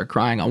myself. I start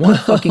crying. I want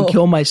to fucking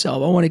kill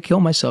myself. I want to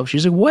kill myself.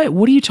 She's like, what?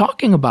 What are you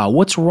talking about?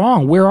 What's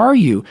wrong? Where are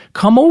you?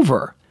 Come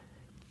over.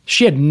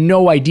 She had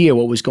no idea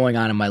what was going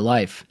on in my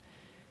life.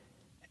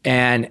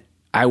 And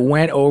I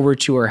went over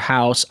to her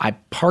house. I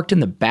parked in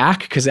the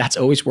back because that's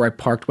always where I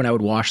parked when I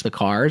would wash the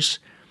cars.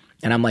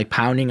 And I'm like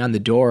pounding on the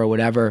door or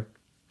whatever.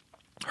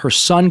 Her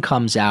son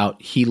comes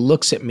out. He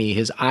looks at me.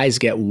 His eyes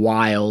get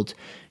wild.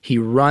 He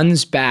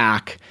runs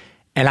back.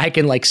 And I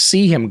can like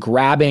see him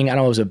grabbing, I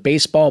don't know, it was a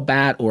baseball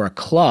bat or a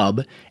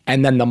club.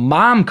 And then the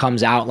mom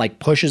comes out, like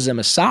pushes him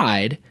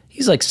aside.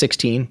 He's like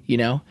 16,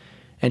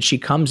 And she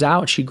comes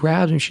out, she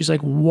grabs him, she's like,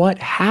 what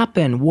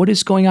happened? What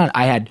is going on?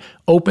 I had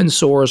open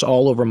sores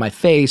all over my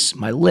face,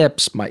 my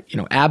lips, my,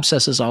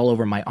 abscesses all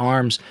over my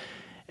arms.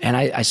 And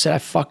I said, I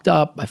fucked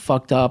up.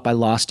 I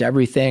lost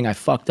everything. I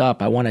fucked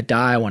up. I want to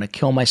die. I want to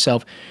kill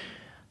myself.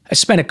 I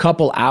spent a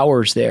couple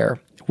hours there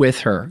with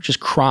her, just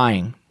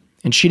crying.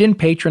 And she didn't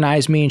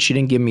patronize me and she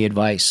didn't give me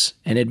advice.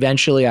 And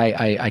eventually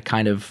I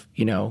kind of,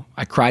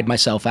 I cried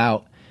myself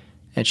out.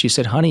 And she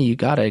said, honey, you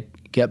got to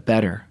get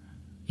better.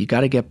 You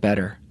got to get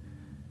better.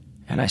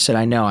 And I said,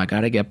 I know, I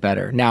got to get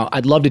better. Now,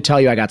 I'd love to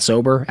tell you I got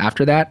sober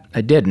after that.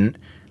 I didn't.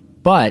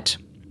 But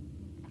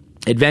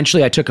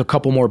eventually I took a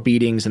couple more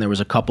beatings and there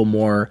was a couple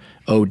more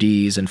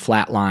ODs and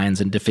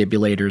flatlines and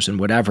defibrillators and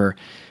whatever.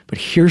 But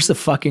here's the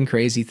fucking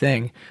crazy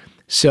thing.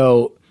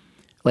 So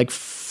like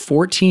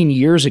 14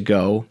 years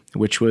ago,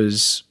 which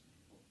was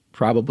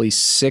probably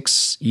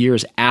 6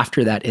 years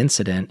after that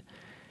incident,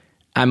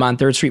 I'm on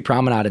 3rd Street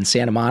Promenade in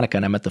Santa Monica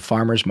and I'm at the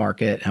farmer's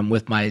market. I'm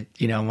with my,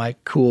 my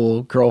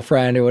cool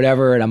girlfriend or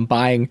whatever, and I'm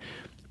buying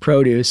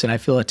produce and I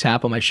feel a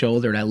tap on my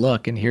shoulder and I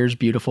look and here's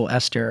beautiful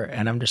Esther.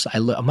 And I'm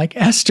like,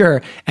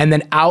 Esther. And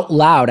then out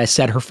loud, I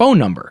said her phone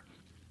number,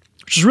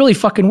 which is really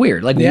fucking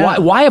weird. Like,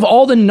 why of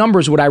all the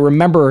numbers would I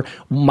remember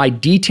my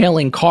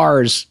detailing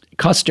cars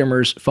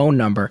customer's phone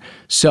number?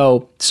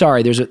 So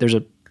sorry, there's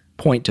a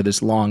point to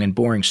this long and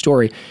boring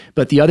story.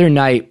 But the other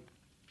night,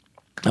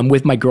 I'm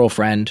with my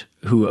girlfriend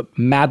who I'm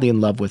madly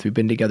in love with. We've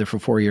been together for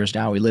 4 years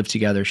now. We live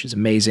together. She's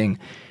amazing.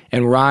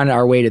 And we're on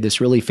our way to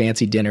this really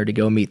fancy dinner to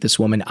go meet this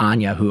woman,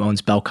 Anya, who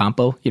owns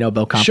Belcampo. You know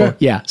Belcampo? Sure.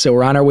 Yeah. So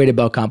we're on our way to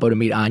Belcampo to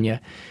meet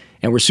Anya.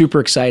 And we're super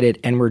excited.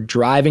 And we're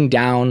driving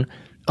down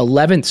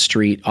 11th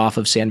Street off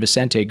of San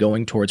Vicente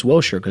going towards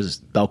Wilshire because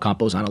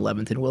Belcampo's on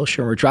 11th and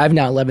Wilshire. And we're driving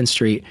down 11th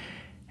Street.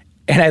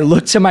 And I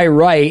look to my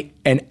right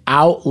and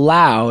out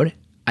loud,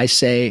 I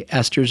say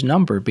Esther's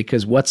number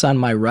because what's on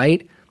my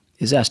right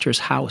is Esther's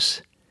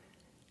house.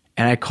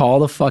 And I call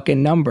the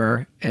fucking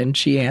number and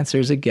she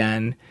answers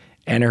again.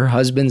 And her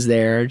husband's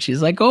there. And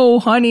she's like, "Oh,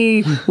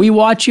 honey, we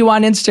watch you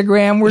on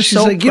Instagram. We're She's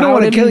so like, you don't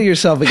want to kill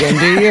yourself again,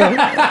 do you?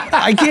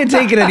 I can't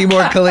take it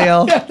anymore,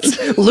 Khalil.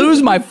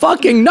 Lose my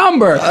fucking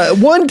number."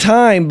 One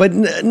time, but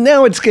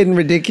now it's getting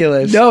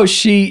ridiculous. No,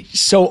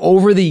 so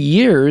over the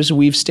years,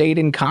 we've stayed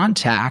in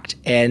contact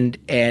and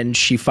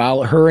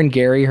her and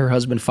Gary, her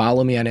husband,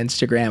 follow me on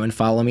Instagram and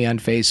follow me on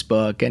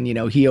Facebook. And,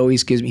 he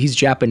always he's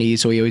Japanese,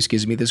 so he always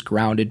gives me this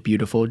grounded,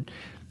 beautiful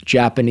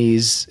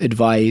Japanese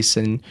advice.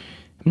 And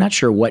I'm not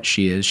sure what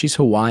she is. She's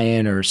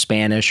Hawaiian or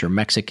Spanish or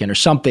Mexican or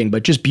something,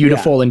 but just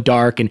beautiful and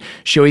dark. And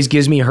she always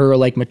gives me her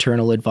like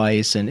maternal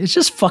advice. And it's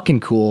just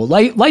fucking cool.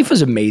 Life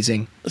is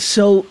amazing.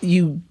 So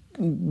you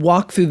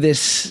walk through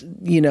this,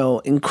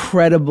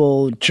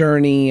 incredible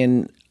journey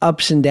and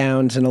ups and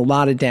downs and a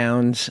lot of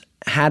downs.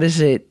 How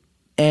does it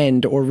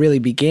end or really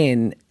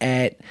begin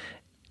at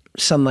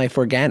Sun Life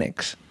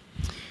Organics?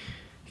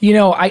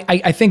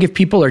 I think if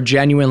people are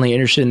genuinely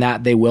interested in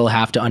that, they will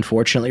have to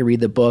unfortunately read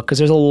the book because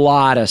there's a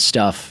lot of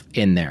stuff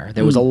in there.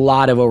 There was a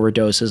lot of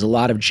overdoses, a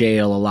lot of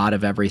jail, a lot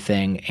of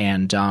everything.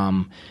 And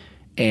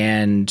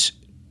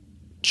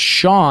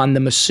Sean, the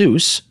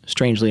masseuse,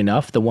 strangely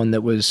enough, the one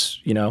that was,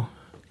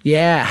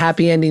 Yeah,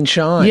 happy ending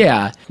Sean.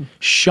 Yeah.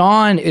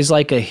 Sean is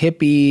like a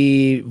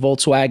hippie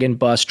Volkswagen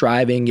bus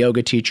driving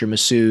yoga teacher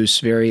masseuse,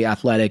 very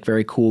athletic,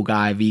 very cool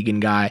guy, vegan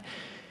guy.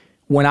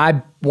 When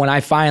I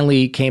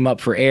finally came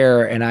up for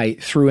air and I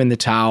threw in the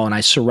towel and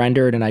I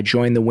surrendered and I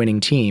joined the winning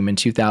team in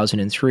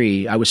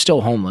 2003, I was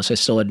still homeless. I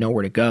still had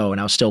nowhere to go and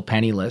I was still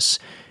penniless.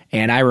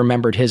 And I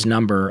remembered his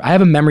number. I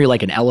have a memory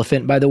like an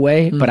elephant, by the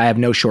way, but I have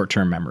no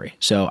short-term memory.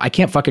 So I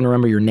can't fucking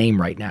remember your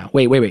name right now.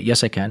 Wait.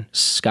 Yes, I can.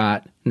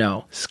 Scott.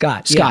 No.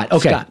 Scott. Yeah,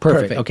 okay, Scott.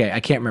 perfect. Okay, I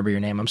can't remember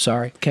your name. I'm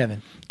sorry.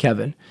 Kevin.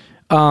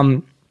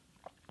 I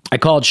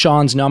called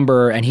Sean's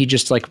number and he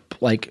just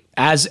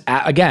as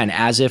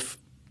if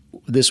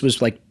this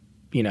was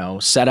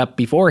set up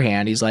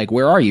beforehand. He's like,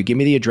 "Where are you? Give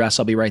me the address.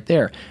 I'll be right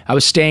there." I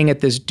was staying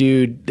at this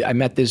dude. I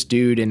met this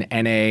dude in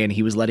NA and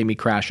he was letting me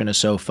crash on a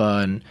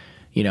sofa and,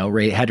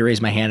 had to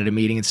raise my hand at a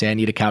meeting and say, "I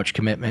need a couch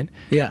commitment."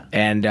 Yeah.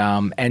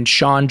 And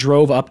Sean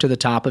drove up to the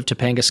top of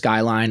Topanga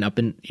Skyline up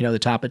in, the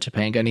top of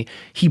Topanga. And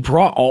he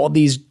brought all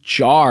these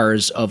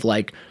jars of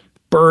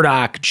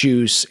burdock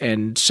juice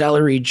and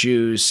celery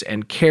juice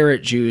and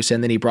carrot juice.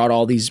 And then he brought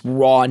all these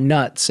raw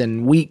nuts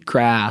and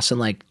wheatgrass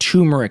and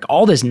turmeric,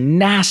 all this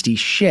nasty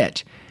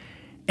shit.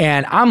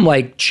 And I'm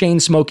chain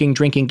smoking,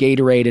 drinking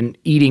Gatorade and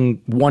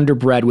eating Wonder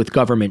Bread with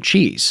government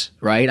cheese,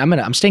 right?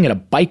 I'm staying at a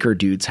biker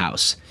dude's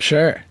house.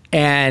 Sure.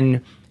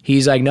 And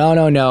he's like,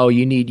 no,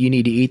 you need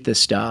to eat this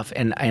stuff.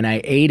 And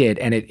I ate it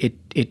and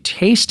it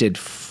tasted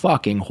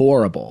fucking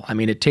horrible. I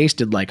mean, it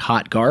tasted like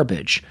hot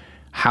garbage.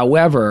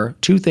 However,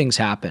 two things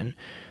happened.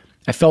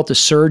 I felt a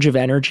surge of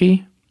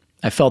energy.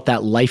 I felt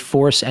that life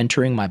force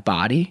entering my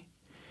body.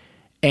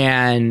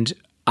 And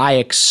I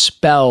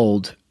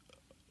expelled,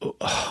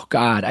 oh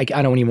God, I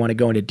don't even want to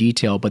go into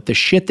detail, but the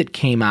shit that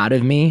came out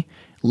of me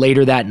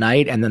later that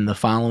night and then the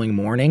following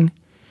morning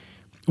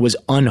was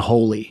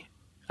unholy.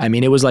 I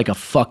mean, it was like a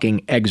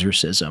fucking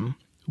exorcism,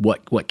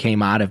 what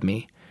came out of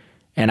me.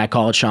 And I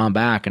called Sean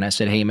back and I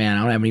said, "Hey man,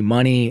 I don't have any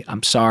money.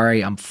 I'm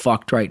sorry. I'm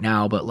fucked right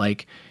now, but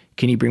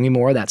can you bring me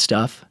more of that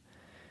stuff?"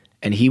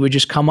 And he would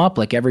just come up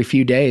every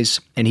few days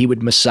and he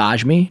would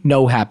massage me.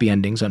 No happy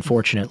endings,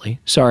 unfortunately.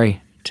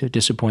 Sorry to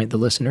disappoint the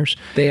listeners.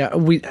 The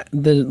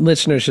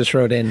listeners just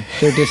wrote in.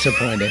 They're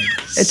disappointed.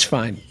 It's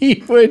fine.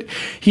 He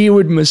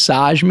would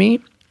massage me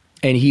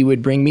and he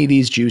would bring me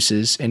these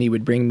juices and he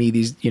would bring me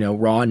these,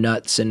 raw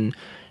nuts and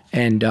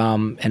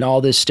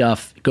all this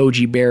stuff,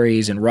 goji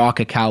berries and raw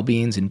cacao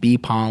beans and bee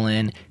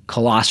pollen,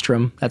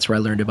 colostrum. That's where I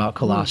learned about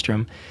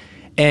colostrum.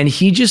 And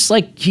he just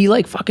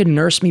fucking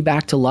nursed me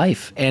back to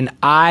life. And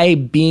I,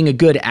 being a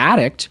good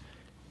addict,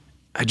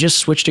 I just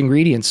switched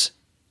ingredients.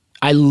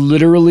 I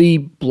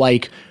literally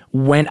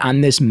went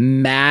on this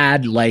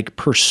mad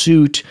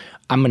pursuit.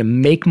 I'm going to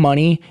make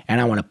money and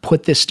I want to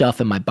put this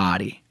stuff in my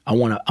body. I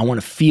want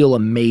to feel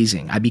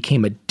amazing. I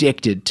became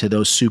addicted to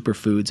those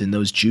superfoods and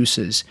those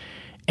juices.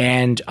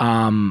 And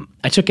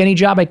I took any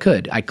job I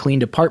could. I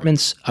cleaned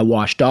apartments. I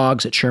washed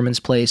dogs at Sherman's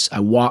Place. I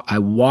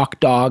walked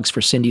dogs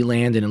for Cindy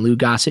Landon and Lou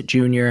Gossett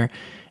Jr.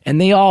 And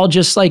they all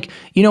just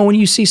when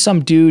you see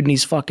some dude and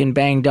he's fucking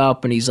banged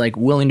up and he's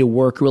willing to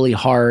work really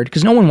hard,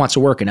 because no one wants to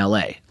work in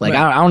LA. Right.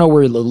 I don't know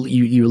where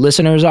you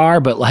listeners are,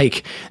 but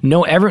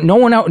no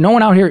one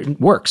out here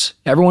works.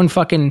 Everyone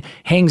fucking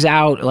hangs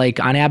out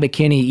on Abbot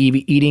Kinney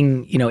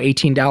eating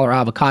 $18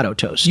 avocado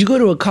toast. You go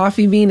to a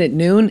coffee bean at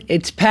noon,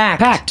 it's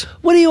packed.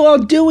 What are you all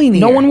doing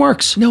here? No one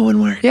works.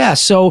 Yeah,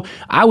 so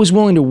I was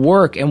willing to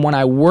work, and when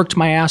I worked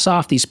my ass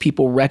off, these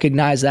people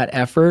recognized that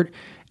effort,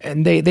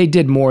 and they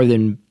did more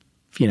than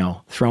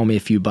throw me a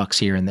few bucks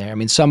here and there. I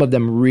mean, some of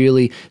them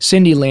really,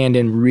 Cindy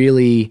Landon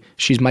really,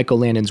 she's Michael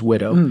Landon's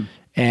widow.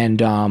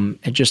 and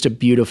just a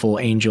beautiful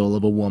angel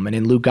of a woman.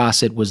 And Lou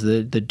Gossett was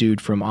the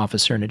dude from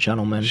Officer and a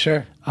Gentleman.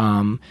 Sure.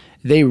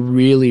 They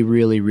really,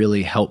 really,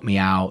 really helped me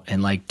out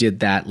and like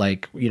did that,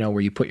 like, you know,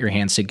 where you put your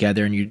hands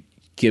together and you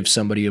give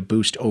somebody a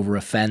boost over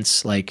a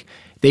fence. Like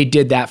they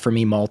did that for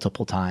me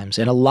multiple times.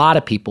 And a lot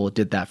of people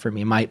did that for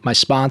me. My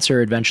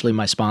sponsor, eventually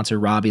my sponsor,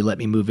 Robbie, let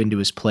me move into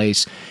his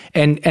place.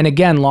 And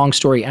again, long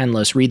story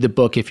endless. Read the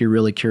book if you're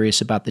really curious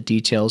about the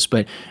details.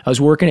 But I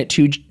was working at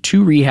two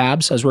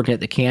rehabs. I was working at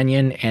the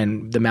Canyon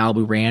and the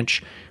Malibu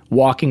Ranch,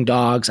 walking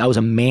dogs. I was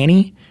a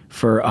Manny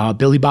for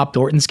Billy Bob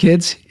Thornton's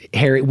kids,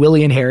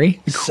 Willie and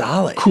Harry.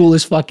 Solid.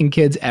 Coolest fucking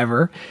kids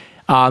ever.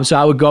 So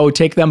I would go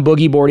take them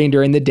boogie boarding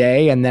during the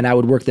day, and then I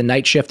would work the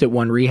night shift at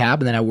one rehab,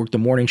 and then I worked the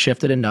morning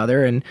shift at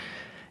another. And,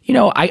 you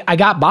know, I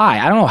got by.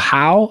 I don't know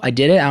how I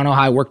did it. I don't know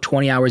how I worked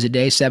 20 hours a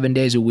day, 7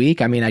 days a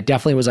week. I mean, I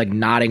definitely was like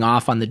nodding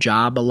off on the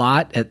job a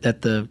lot at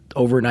the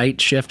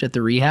overnight shift at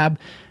the rehab.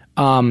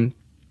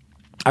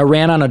 I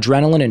ran on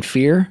adrenaline and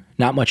fear.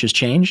 Not much has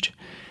changed.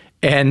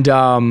 And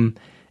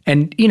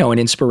you know, an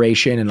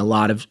inspiration and a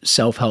lot of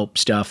self-help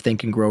stuff,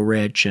 Think and Grow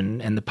Rich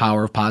and the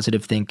power of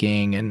positive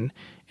thinking and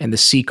The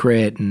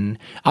Secret. And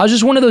I was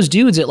just one of those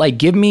dudes that like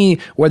give me,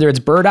 whether it's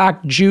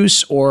burdock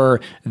juice or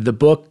the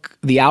book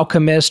The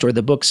Alchemist or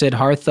the book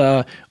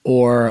Siddhartha,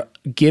 or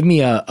give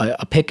me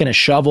a pick and a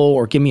shovel,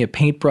 or give me a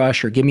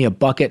paintbrush, or give me a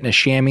bucket and a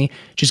chamois.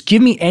 Just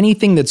give me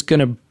anything that's going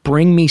to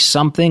bring me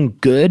something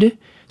good,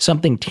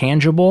 something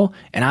tangible,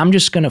 and I'm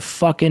just going to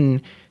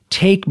fucking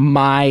take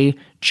my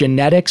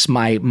genetics,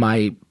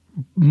 my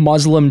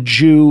Muslim,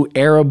 Jew,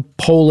 Arab,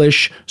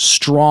 Polish,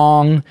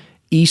 strong,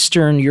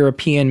 Eastern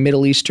European,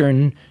 Middle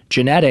Eastern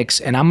genetics,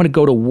 and I'm going to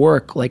go to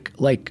work like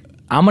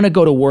I'm going to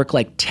go to work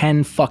like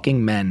 10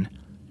 fucking men.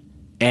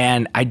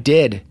 And I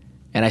did.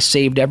 And I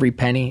saved every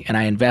penny and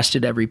I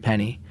invested every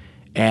penny.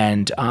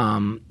 And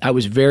I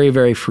was very,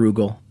 very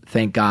frugal,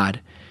 thank God.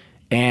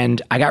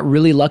 And I got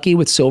really lucky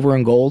with silver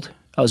and gold.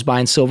 I was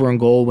buying silver and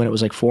gold when it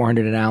was like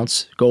 400 an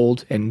ounce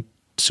gold, and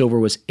silver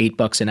was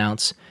 $8 an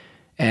ounce.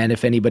 And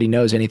if anybody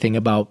knows anything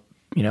about,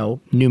 you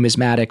know,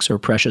 numismatics or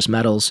precious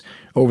metals,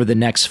 over the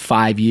next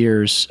 5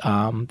 years,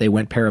 they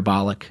went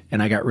parabolic,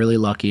 and I got really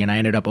lucky. And I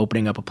ended up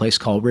opening up a place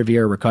called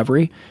Riviera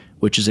Recovery,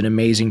 which is an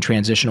amazing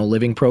transitional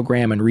living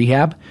program and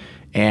rehab.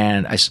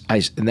 And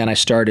then I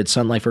started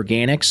Sun Life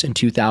Organics in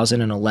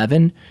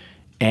 2011,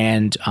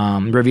 and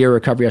Riviera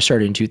Recovery I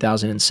started in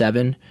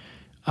 2007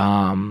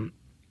 on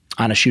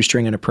a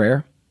shoestring and a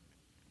prayer.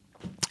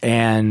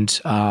 And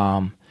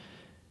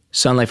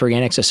Sun Life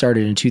Organics I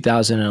started in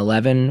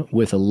 2011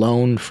 with a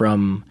loan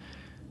from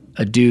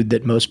a dude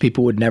that most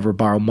people would never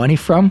borrow money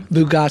from.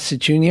 Lou Gossett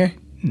Jr.?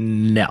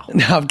 No.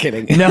 No, I'm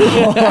kidding. No.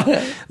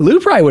 Lou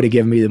probably would have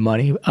given me the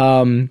money.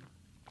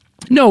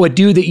 No, a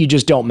dude that you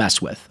just don't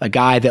mess with. A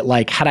guy that,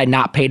 like, had I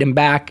not paid him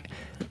back,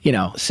 you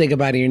know. Say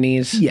goodbye to your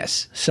knees?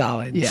 Yes.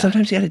 Solid. Yeah.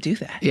 Sometimes you got to do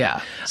that.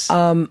 Yeah.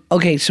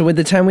 Okay, so with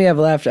the time we have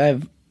left, I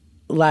have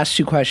last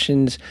two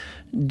questions.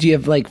 Do you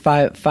have like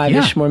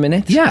five-ish more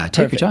minutes? Yeah,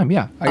 take your time.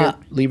 Yeah. I got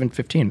leave in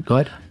 15. Go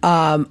ahead.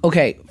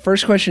 Okay,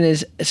 first question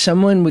is,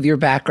 someone with your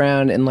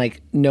background and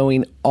like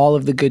knowing all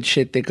of the good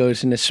shit that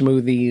goes into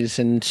smoothies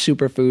and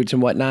superfoods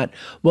and whatnot,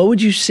 what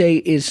would you say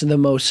is the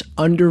most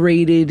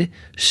underrated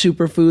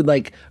superfood,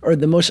 like, or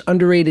the most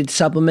underrated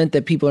supplement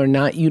that people are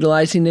not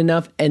utilizing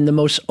enough, and the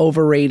most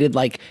overrated,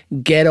 like,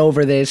 get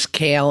over this,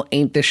 kale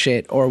ain't the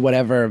shit, or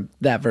whatever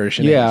that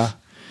version is?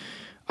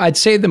 I'd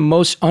say the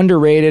most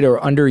underrated or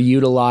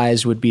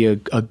underutilized would be a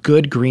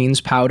good greens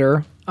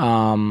powder,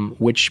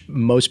 which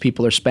most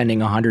people are spending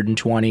 $120,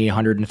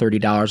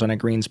 $130 on a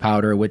greens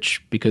powder, which,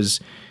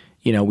 because,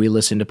 you know, we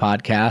listen to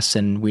podcasts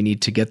and we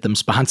need to get them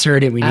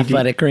sponsored, and we need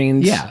Athletic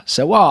Greens. Yeah.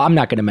 So, well, I'm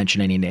not going to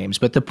mention any names,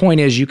 but the point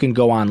is you can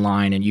go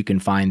online and you can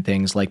find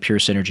things like Pure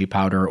Synergy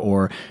powder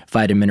or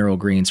Vita Mineral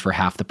Greens for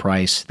half the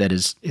price. And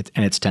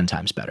it's 10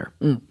 times better.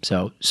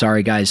 So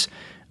sorry, guys.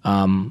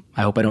 I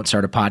hope I don't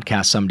start a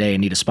podcast someday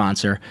and need a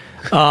sponsor.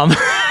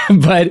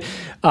 But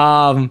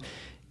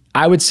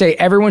I would say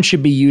everyone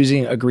should be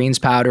using a greens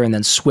powder and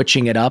then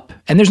switching it up.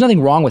 And there's nothing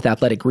wrong with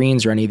Athletic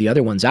Greens or any of the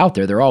other ones out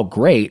there. They're all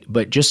great,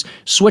 but just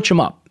switch them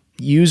up.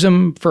 Use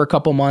them for a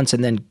couple months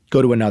and then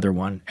go to another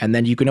one. And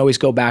then you can always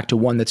go back to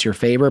one that's your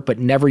favorite, but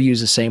never use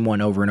the same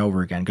one over and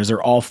over again because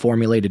they're all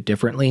formulated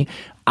differently.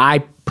 I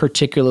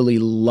particularly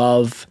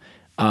love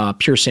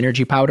Pure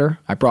Synergy powder.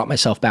 I brought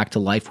myself back to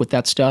life with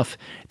that stuff.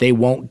 They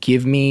won't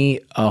give me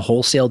a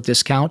wholesale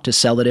discount to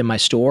sell it in my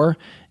store,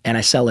 and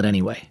I sell it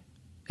anyway.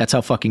 That's how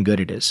fucking good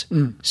it is.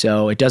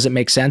 So it doesn't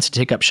make sense to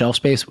take up shelf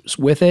space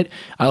with it.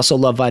 I also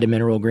love Vita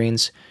Mineral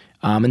Greens,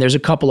 and there's a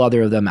couple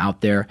other of them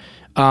out there.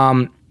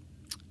 Almost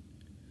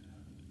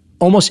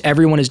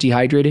everyone is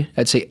dehydrated.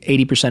 I'd say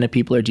 80% of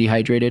people are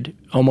dehydrated.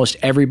 Almost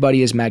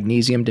everybody is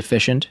magnesium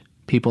deficient.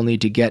 People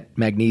need to get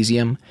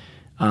magnesium.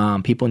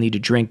 People need to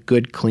drink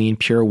good, clean,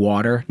 pure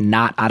water,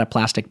 not out of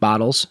plastic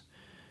bottles.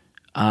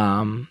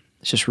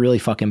 It's just really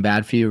fucking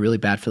bad for you, really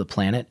bad for the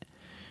planet.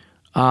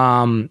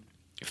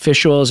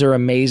 Fish oils are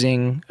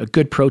amazing. A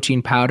good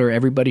protein powder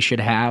everybody should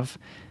have.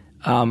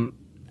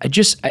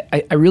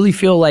 I really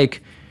feel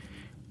like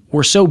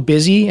we're so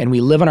busy and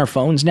we live on our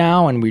phones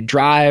now and we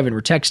drive and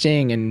we're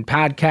texting and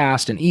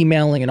podcast and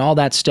emailing and all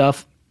that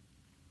stuff.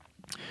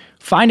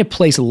 Find a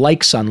place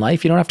like Sun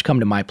Life. You don't have to come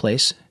to my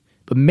place,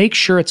 but make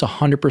sure it's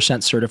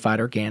 100% certified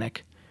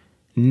organic.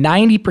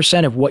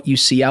 90% of what you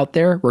see out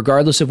there,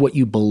 regardless of what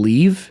you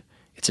believe,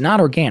 it's not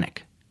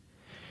organic.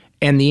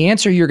 And the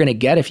answer you're going to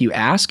get if you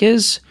ask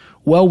is,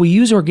 well, we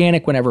use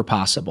organic whenever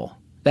possible.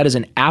 That is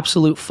an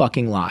absolute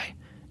fucking lie.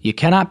 You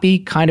cannot be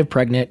kind of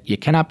pregnant. You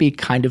cannot be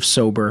kind of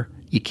sober.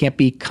 You can't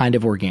be kind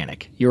of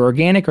organic. You're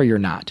organic or you're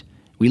not.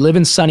 We live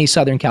in sunny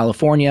Southern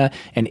California,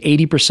 and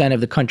 80%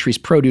 of the country's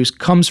produce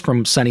comes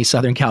from sunny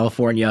Southern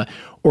California.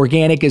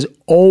 Organic is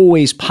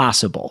always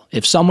possible.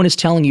 If someone is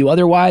telling you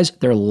otherwise,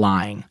 they're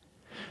lying.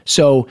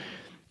 So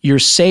you're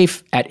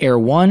safe at Air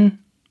One.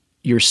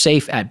 You're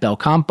safe at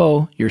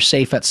Belcampo. You're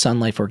safe at Sun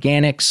Life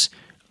Organics.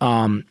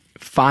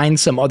 Find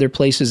some other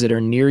places that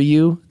are near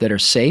you that are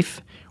safe,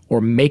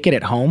 or make it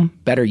at home.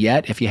 Better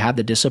yet, if you have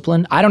the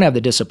discipline. I don't have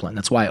the discipline.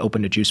 That's why I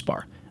opened a juice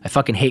bar. I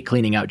fucking hate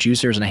cleaning out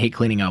juicers and I hate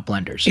cleaning out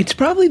blenders. It's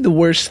probably the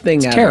worst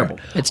thing ever. Terrible.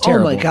 It's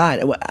terrible. Oh my God.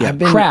 Yeah,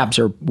 crabs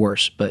are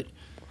worse, but...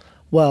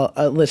 Well,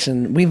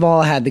 listen, we've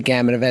all had the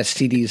gamut of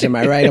STDs. Am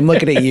I right? I'm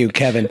looking at you,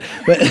 Kevin.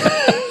 But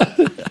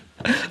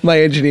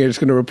my engineer is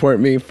going to report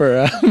me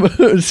for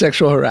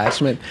sexual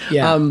harassment.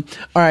 Yeah. All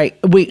right.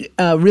 Wait,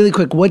 really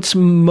quick. What's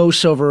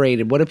most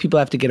overrated? What do people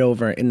have to get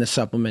over in the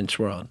supplements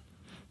world?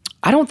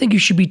 I don't think you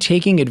should be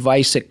taking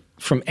advice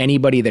from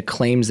anybody that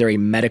claims they're a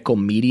medical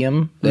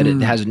medium, that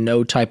it has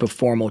no type of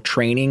formal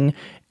training,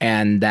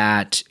 and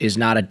that is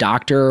not a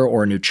doctor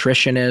or a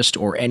nutritionist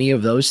or any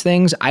of those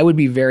things. I would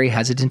be very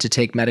hesitant to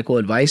take medical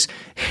advice.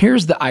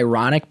 Here's the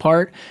ironic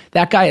part.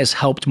 That guy has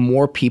helped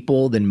more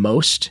people than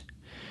most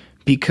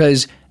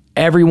because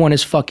everyone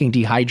is fucking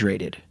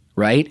dehydrated,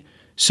 right?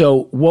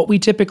 So what we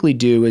typically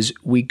do is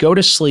we go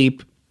to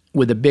sleep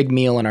with a big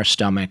meal in our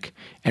stomach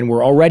and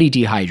we're already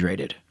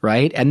dehydrated,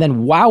 right? And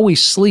then while we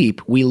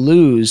sleep, we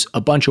lose a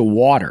bunch of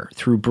water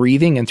through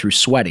breathing and through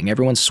sweating.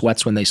 Everyone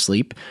sweats when they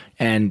sleep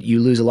and you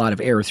lose a lot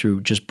of air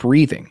through just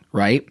breathing,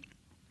 right?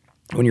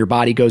 When your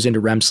body goes into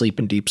REM sleep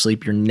and deep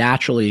sleep, you're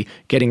naturally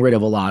getting rid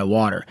of a lot of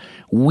water.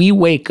 We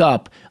wake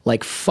up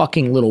like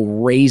fucking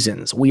little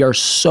raisins. We are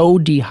so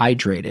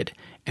dehydrated.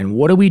 And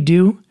what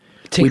do?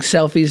 Take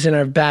selfies in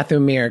our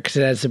bathroom mirror because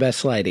it has the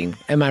best lighting.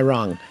 Am I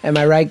wrong? Am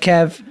I right,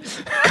 Kev?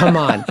 Come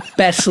on.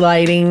 Best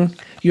lighting.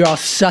 You're all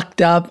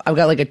sucked up. I've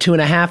got like a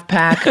 2.5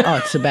 pack. Oh,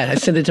 it's the best. I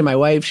sent it to my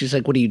wife. She's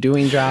like, what are you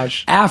doing,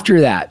 Josh? After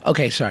that.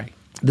 Okay, sorry.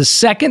 The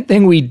second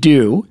thing we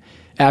do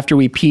after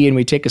we pee and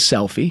we take a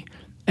selfie,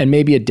 and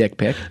maybe a dick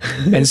pic,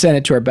 and send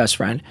it to our best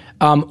friend,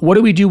 what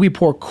do? We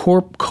pour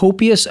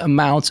copious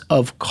amounts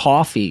of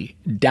coffee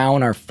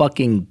down our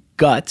fucking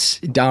guts,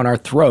 down our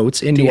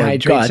throats, into our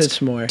guts.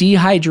 Dehydrates more.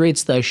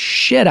 Dehydrates the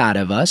shit out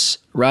of us,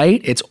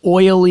 right? It's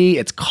oily,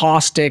 it's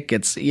caustic,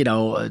 it's,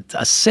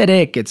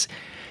 acidic,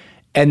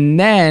 and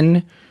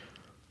then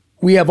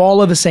we have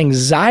all of this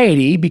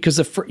anxiety because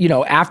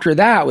after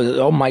that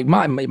was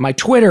my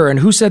Twitter and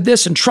who said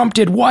this and Trump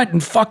did what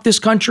and fuck this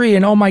country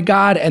and oh my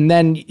God, and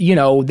then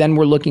then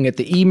we're looking at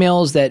the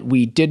emails that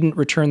we didn't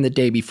return the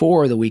day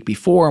before or the week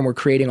before, and we're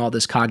creating all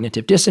this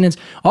cognitive dissonance.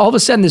 All of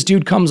a sudden this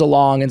dude comes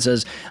along and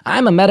says,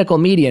 I'm a medical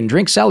medium,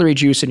 drink celery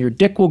juice and your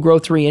dick will grow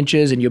 3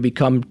 inches and you'll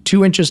become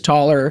 2 inches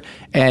taller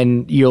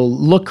and you'll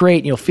look great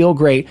and you'll feel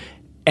great.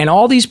 And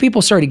all these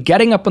people started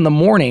getting up in the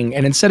morning,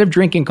 and instead of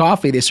drinking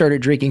coffee, they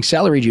started drinking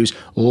celery juice.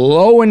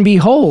 Lo and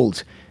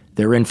behold,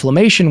 their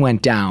inflammation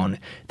went down.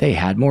 They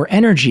had more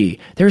energy.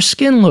 Their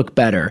skin looked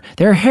better.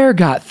 Their hair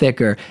got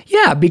thicker.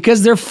 Yeah,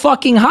 because they're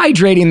fucking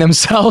hydrating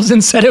themselves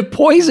instead of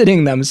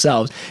poisoning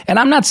themselves. And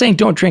I'm not saying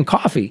don't drink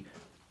coffee.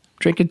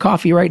 Drinking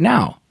coffee right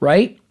now,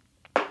 right?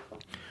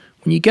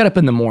 When you get up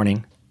in the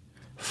morning,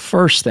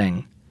 first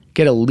thing,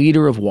 get a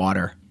liter of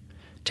water.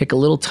 Take a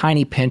little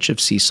tiny pinch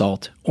of sea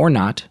salt, or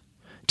not.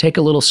 Take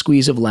a little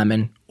squeeze of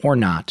lemon or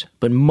not,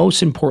 but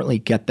most importantly,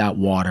 get that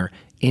water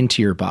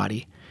into your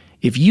body.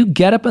 If you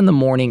get up in the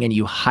morning and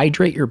you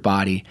hydrate your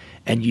body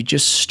and you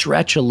just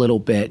stretch a little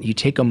bit, you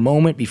take a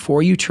moment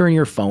before you turn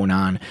your phone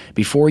on,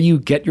 before you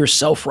get your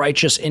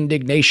self-righteous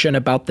indignation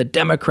about the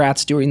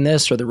Democrats doing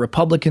this or the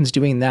Republicans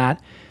doing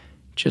that,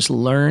 just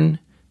learn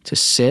to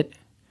sit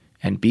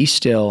and be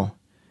still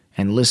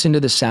and listen to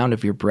the sound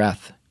of your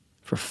breath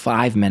for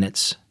 5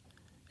 minutes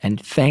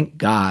and thank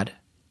God.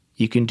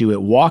 You can do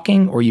it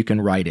walking or you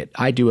can write it.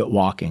 I do it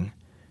walking.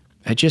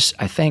 I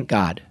thank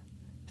God.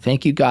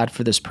 Thank you, God,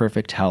 for this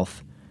perfect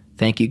health.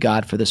 Thank you,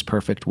 God, for this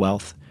perfect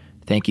wealth.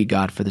 Thank you,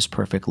 God, for this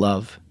perfect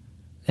love.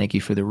 Thank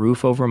you for the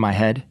roof over my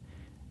head,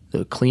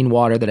 the clean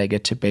water that I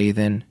get to bathe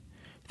in.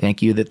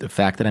 Thank you that the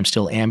fact that I'm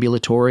still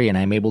ambulatory and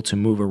I'm able to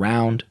move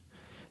around.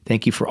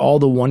 Thank you for all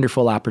the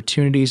wonderful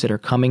opportunities that are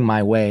coming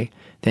my way.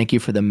 Thank you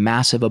for the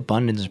massive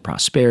abundance and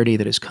prosperity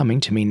that is coming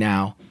to me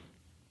now.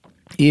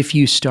 If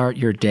you start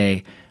your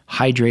day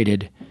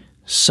hydrated,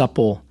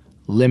 supple,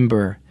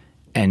 limber,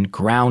 and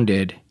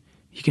grounded,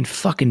 you can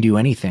fucking do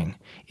anything.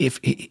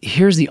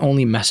 here's the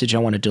only message I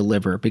want to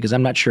deliver, because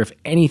I'm not sure if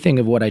anything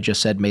of what I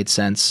just said made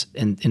sense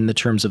in the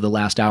terms of the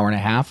last hour and a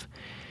half.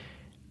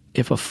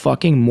 If a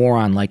fucking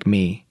moron like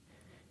me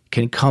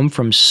can come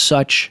from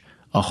such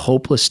a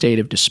hopeless state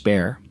of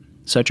despair,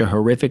 such a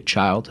horrific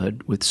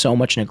childhood with so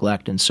much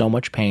neglect and so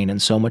much pain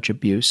and so much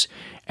abuse,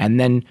 and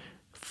then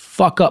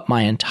fuck up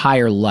my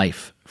entire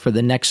life for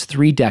the next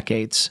 3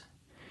 decades,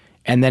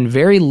 and then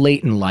very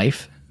late in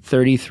life,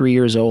 33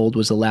 years old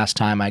was the last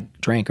time I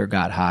drank or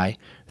got high.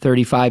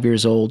 35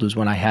 years old was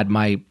when I had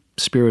my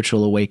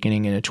spiritual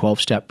awakening in a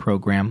 12-step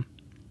program.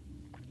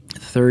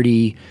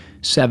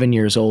 37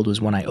 years old was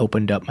when I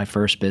opened up my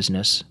first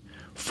business.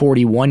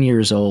 41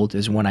 years old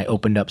is when I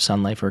opened up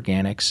Sun Life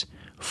Organics.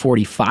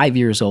 45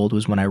 years old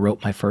was when I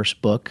wrote my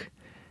first book.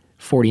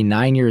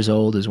 49 years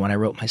old is when I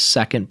wrote my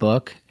second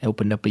book. I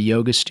opened up a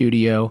yoga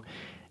studio.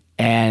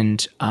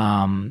 And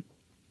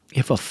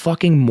if a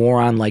fucking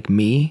moron like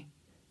me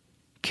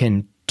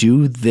can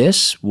do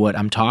this, what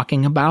I'm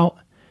talking about,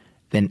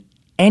 then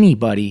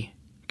anybody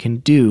can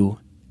do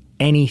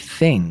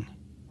anything.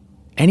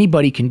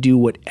 Anybody can do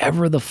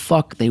whatever the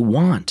fuck they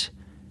want.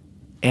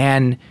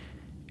 And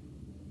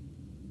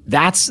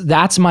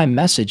that's my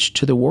message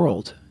to the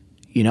world.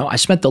 You know, I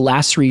spent the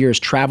last 3 years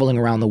traveling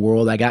around the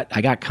world.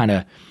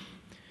 I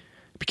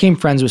became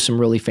friends with some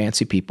really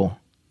fancy people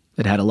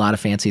that had a lot of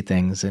fancy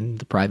things, and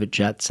the private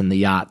jets and the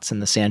yachts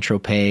and the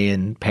Saint-Tropez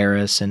and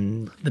Paris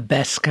and The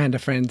best kind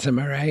of friends, am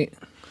I right?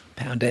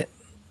 Pound it.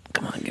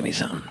 Come on, give me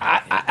some.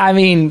 I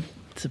mean,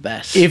 It's the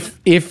best.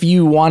 if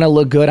you want to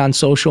look good on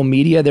social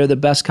media, they're the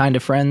best kind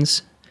of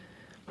friends.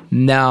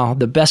 No,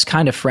 the best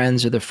kind of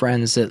friends are the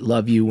friends that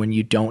love you when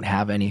you don't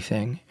have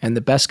anything. And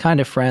the best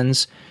kind of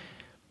friends,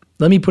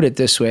 let me put it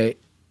this way.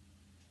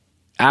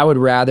 I would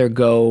rather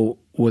go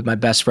with my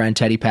best friend,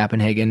 Teddy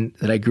Pappenhagen,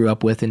 that I grew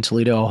up with in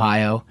Toledo,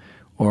 Ohio,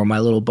 or my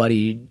little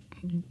buddy,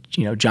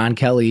 John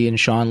Kelly and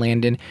Sean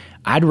Landon.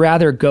 I'd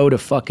rather go to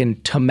fucking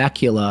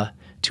Temecula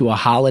to a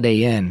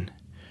Holiday Inn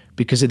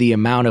because of the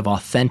amount of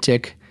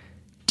authentic,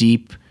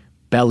 deep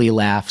belly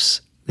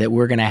laughs that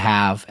we're going to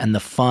have, and the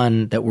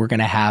fun that we're going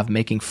to have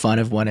making fun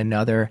of one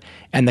another,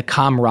 and the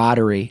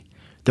camaraderie.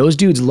 Those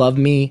dudes love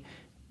me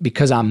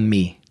because I'm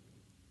me,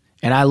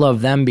 and I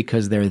love them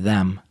because they're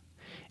them.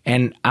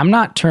 And I'm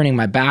not turning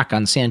my back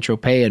on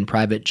Saint-Tropez and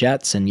private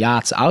jets and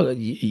yachts.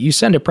 You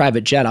send a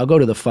private jet, I'll go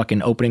to the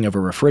fucking opening of a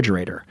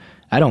refrigerator.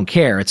 I don't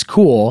care. It's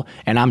cool,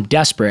 and I'm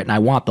desperate, and I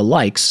want the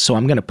likes, so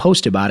I'm going to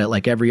post about it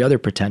like every other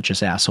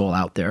pretentious asshole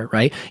out there,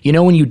 right? You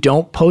know when you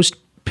don't post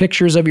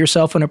pictures of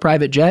yourself in a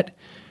private jet?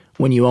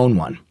 When you own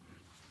one.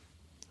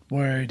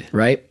 Word.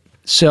 Right?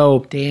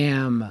 So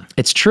Damn.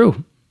 it's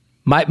true.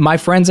 My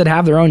friends that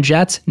have their own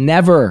jets,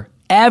 never,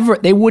 ever,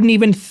 they wouldn't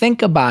even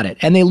think about it.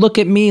 And they look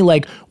at me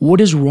like,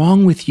 what is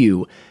wrong with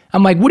you?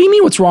 I'm like, what do you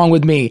mean what's wrong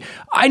with me?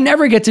 I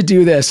never get to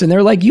do this. And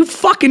they're like, you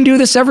fucking do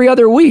this every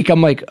other week.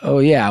 I'm like, oh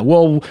yeah,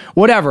 well,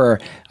 whatever.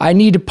 I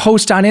need to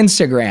post on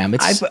Instagram.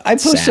 I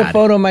post sad. a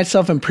photo of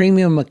myself in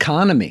premium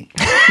economy.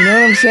 You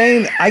know what I'm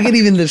saying? I get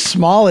even the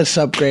smallest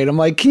upgrade. I'm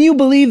like, can you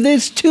believe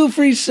this? 2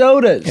 free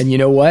sodas. And you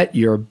know what?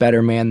 You're a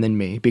better man than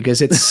me,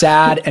 because it's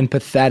sad and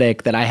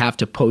pathetic that I have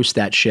to post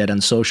that shit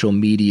on social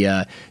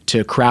media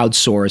to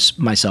crowdsource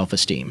my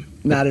self-esteem.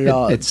 Not at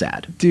all. It's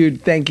sad.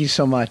 Dude, thank you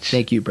so much.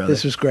 Thank you, brother.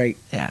 This was great.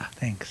 Yeah.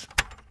 Thanks.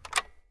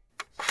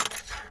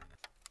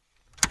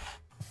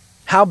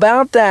 How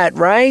about that,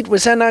 right?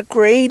 Was that not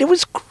great? It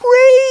was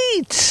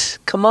great.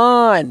 Come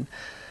on.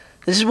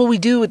 This is what we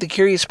do with the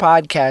Curious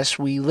Podcast.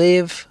 We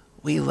live,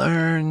 we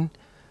learn,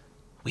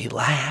 we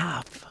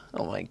laugh.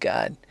 Oh my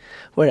God.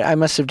 I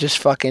must have just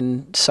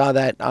fucking saw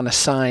that on a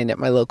sign at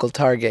my local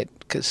Target.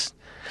 Because,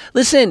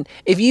 listen,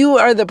 if you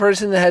are the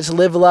person that has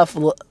live,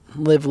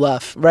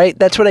 love, right?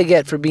 That's what I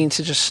get for being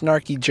such a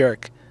snarky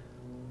jerk.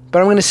 But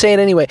I'm going to say it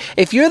anyway.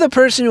 If you're the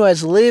person who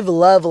has live,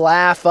 love,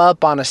 laugh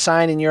up on a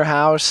sign in your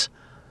house,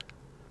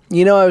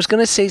 I was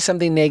going to say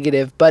something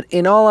negative, but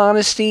in all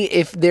honesty,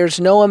 if there's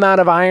no amount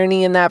of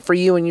irony in that for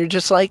you and you're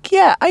just like,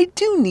 yeah, I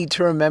do need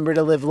to remember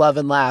to live, love,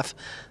 and laugh,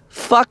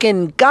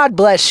 fucking God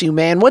bless you,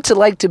 man. What's it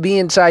like to be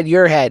inside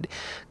your head?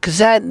 Because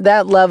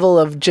that level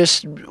of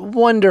just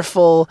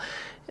wonderful,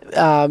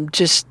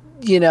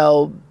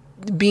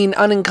 being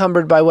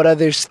unencumbered by what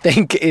others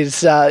think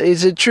is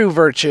a true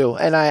virtue.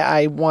 And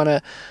I want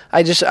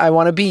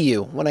to be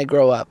you when I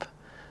grow up,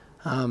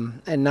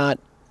 and not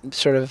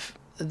sort of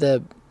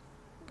the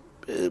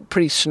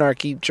pretty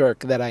snarky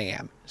jerk that I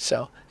am.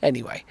 So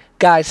anyway,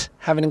 guys,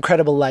 have an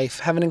incredible life.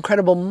 Have an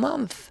incredible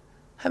month.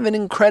 Have an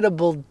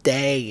incredible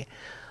day.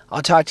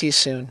 I'll talk to you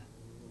soon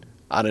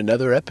on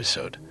another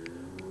episode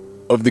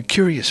of the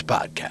Curious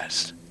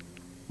Podcast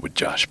with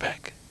Josh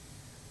Peck.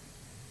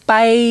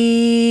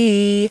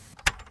 Bye.